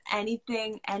 Don't leave any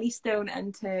stone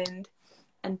unturned,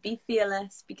 and be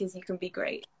fearless because you can be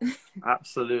great.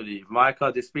 Absolutely.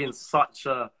 Mica, it's been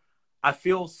I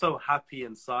feel so happy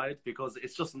inside because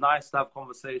it's just nice to have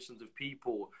conversations with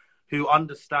people who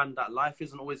understand that life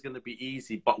isn't always going to be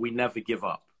easy, but we never give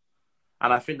up.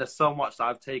 And I think there's so much that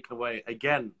I've taken away.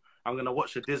 Again, I'm going to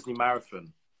watch a Disney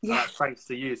marathon. Yeah. That's thanks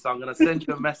to you. So I'm going to send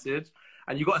you a message,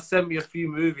 and you got to send me a few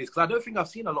movies, because I don't think I've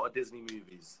seen a lot of Disney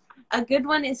movies. A good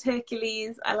one is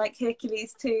Hercules. I like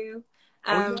Hercules too.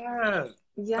 Yeah.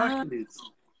 Hercules.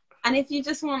 And if you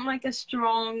just want like a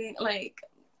strong, like,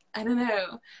 I don't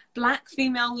know, Black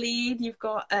female lead, you've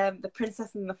got The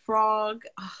Princess and the Frog.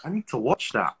 Oh. I need to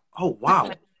watch that. Oh,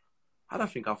 wow. I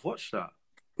don't think I've watched that.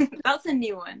 That's a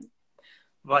new one.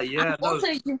 But yeah, also,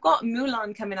 you've got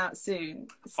Mulan coming out soon.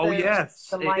 So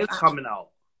yes, it is coming out.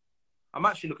 I'm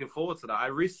actually looking forward to that. I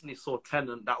recently saw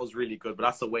Tenet. That was really good, but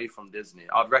that's away from Disney.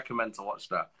 I'd recommend to watch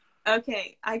that.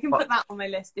 Okay, I can put that on my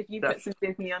list if you put some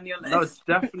Disney on your list.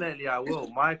 No, definitely I will.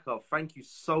 Mica, thank you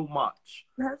so much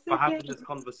for having this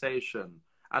conversation.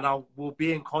 And we'll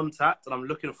be in contact, and I'm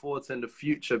looking forward to in the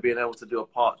future being able to do a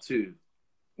part 2.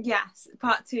 Yes,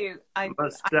 part 2.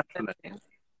 Most definitely.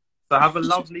 So have a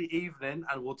lovely evening,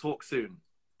 and we'll talk soon.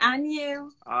 And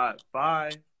you. All right,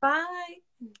 bye. Bye.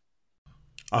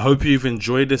 I hope you've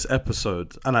enjoyed this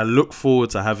episode, and I look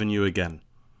forward to having you again.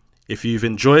 If you've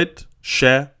enjoyed,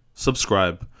 share,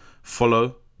 subscribe,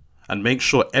 follow, and make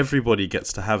sure everybody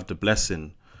gets to have the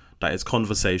blessing that is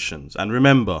conversations. And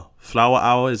remember, Flower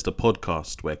Hour is the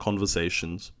podcast where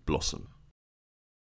conversations blossom.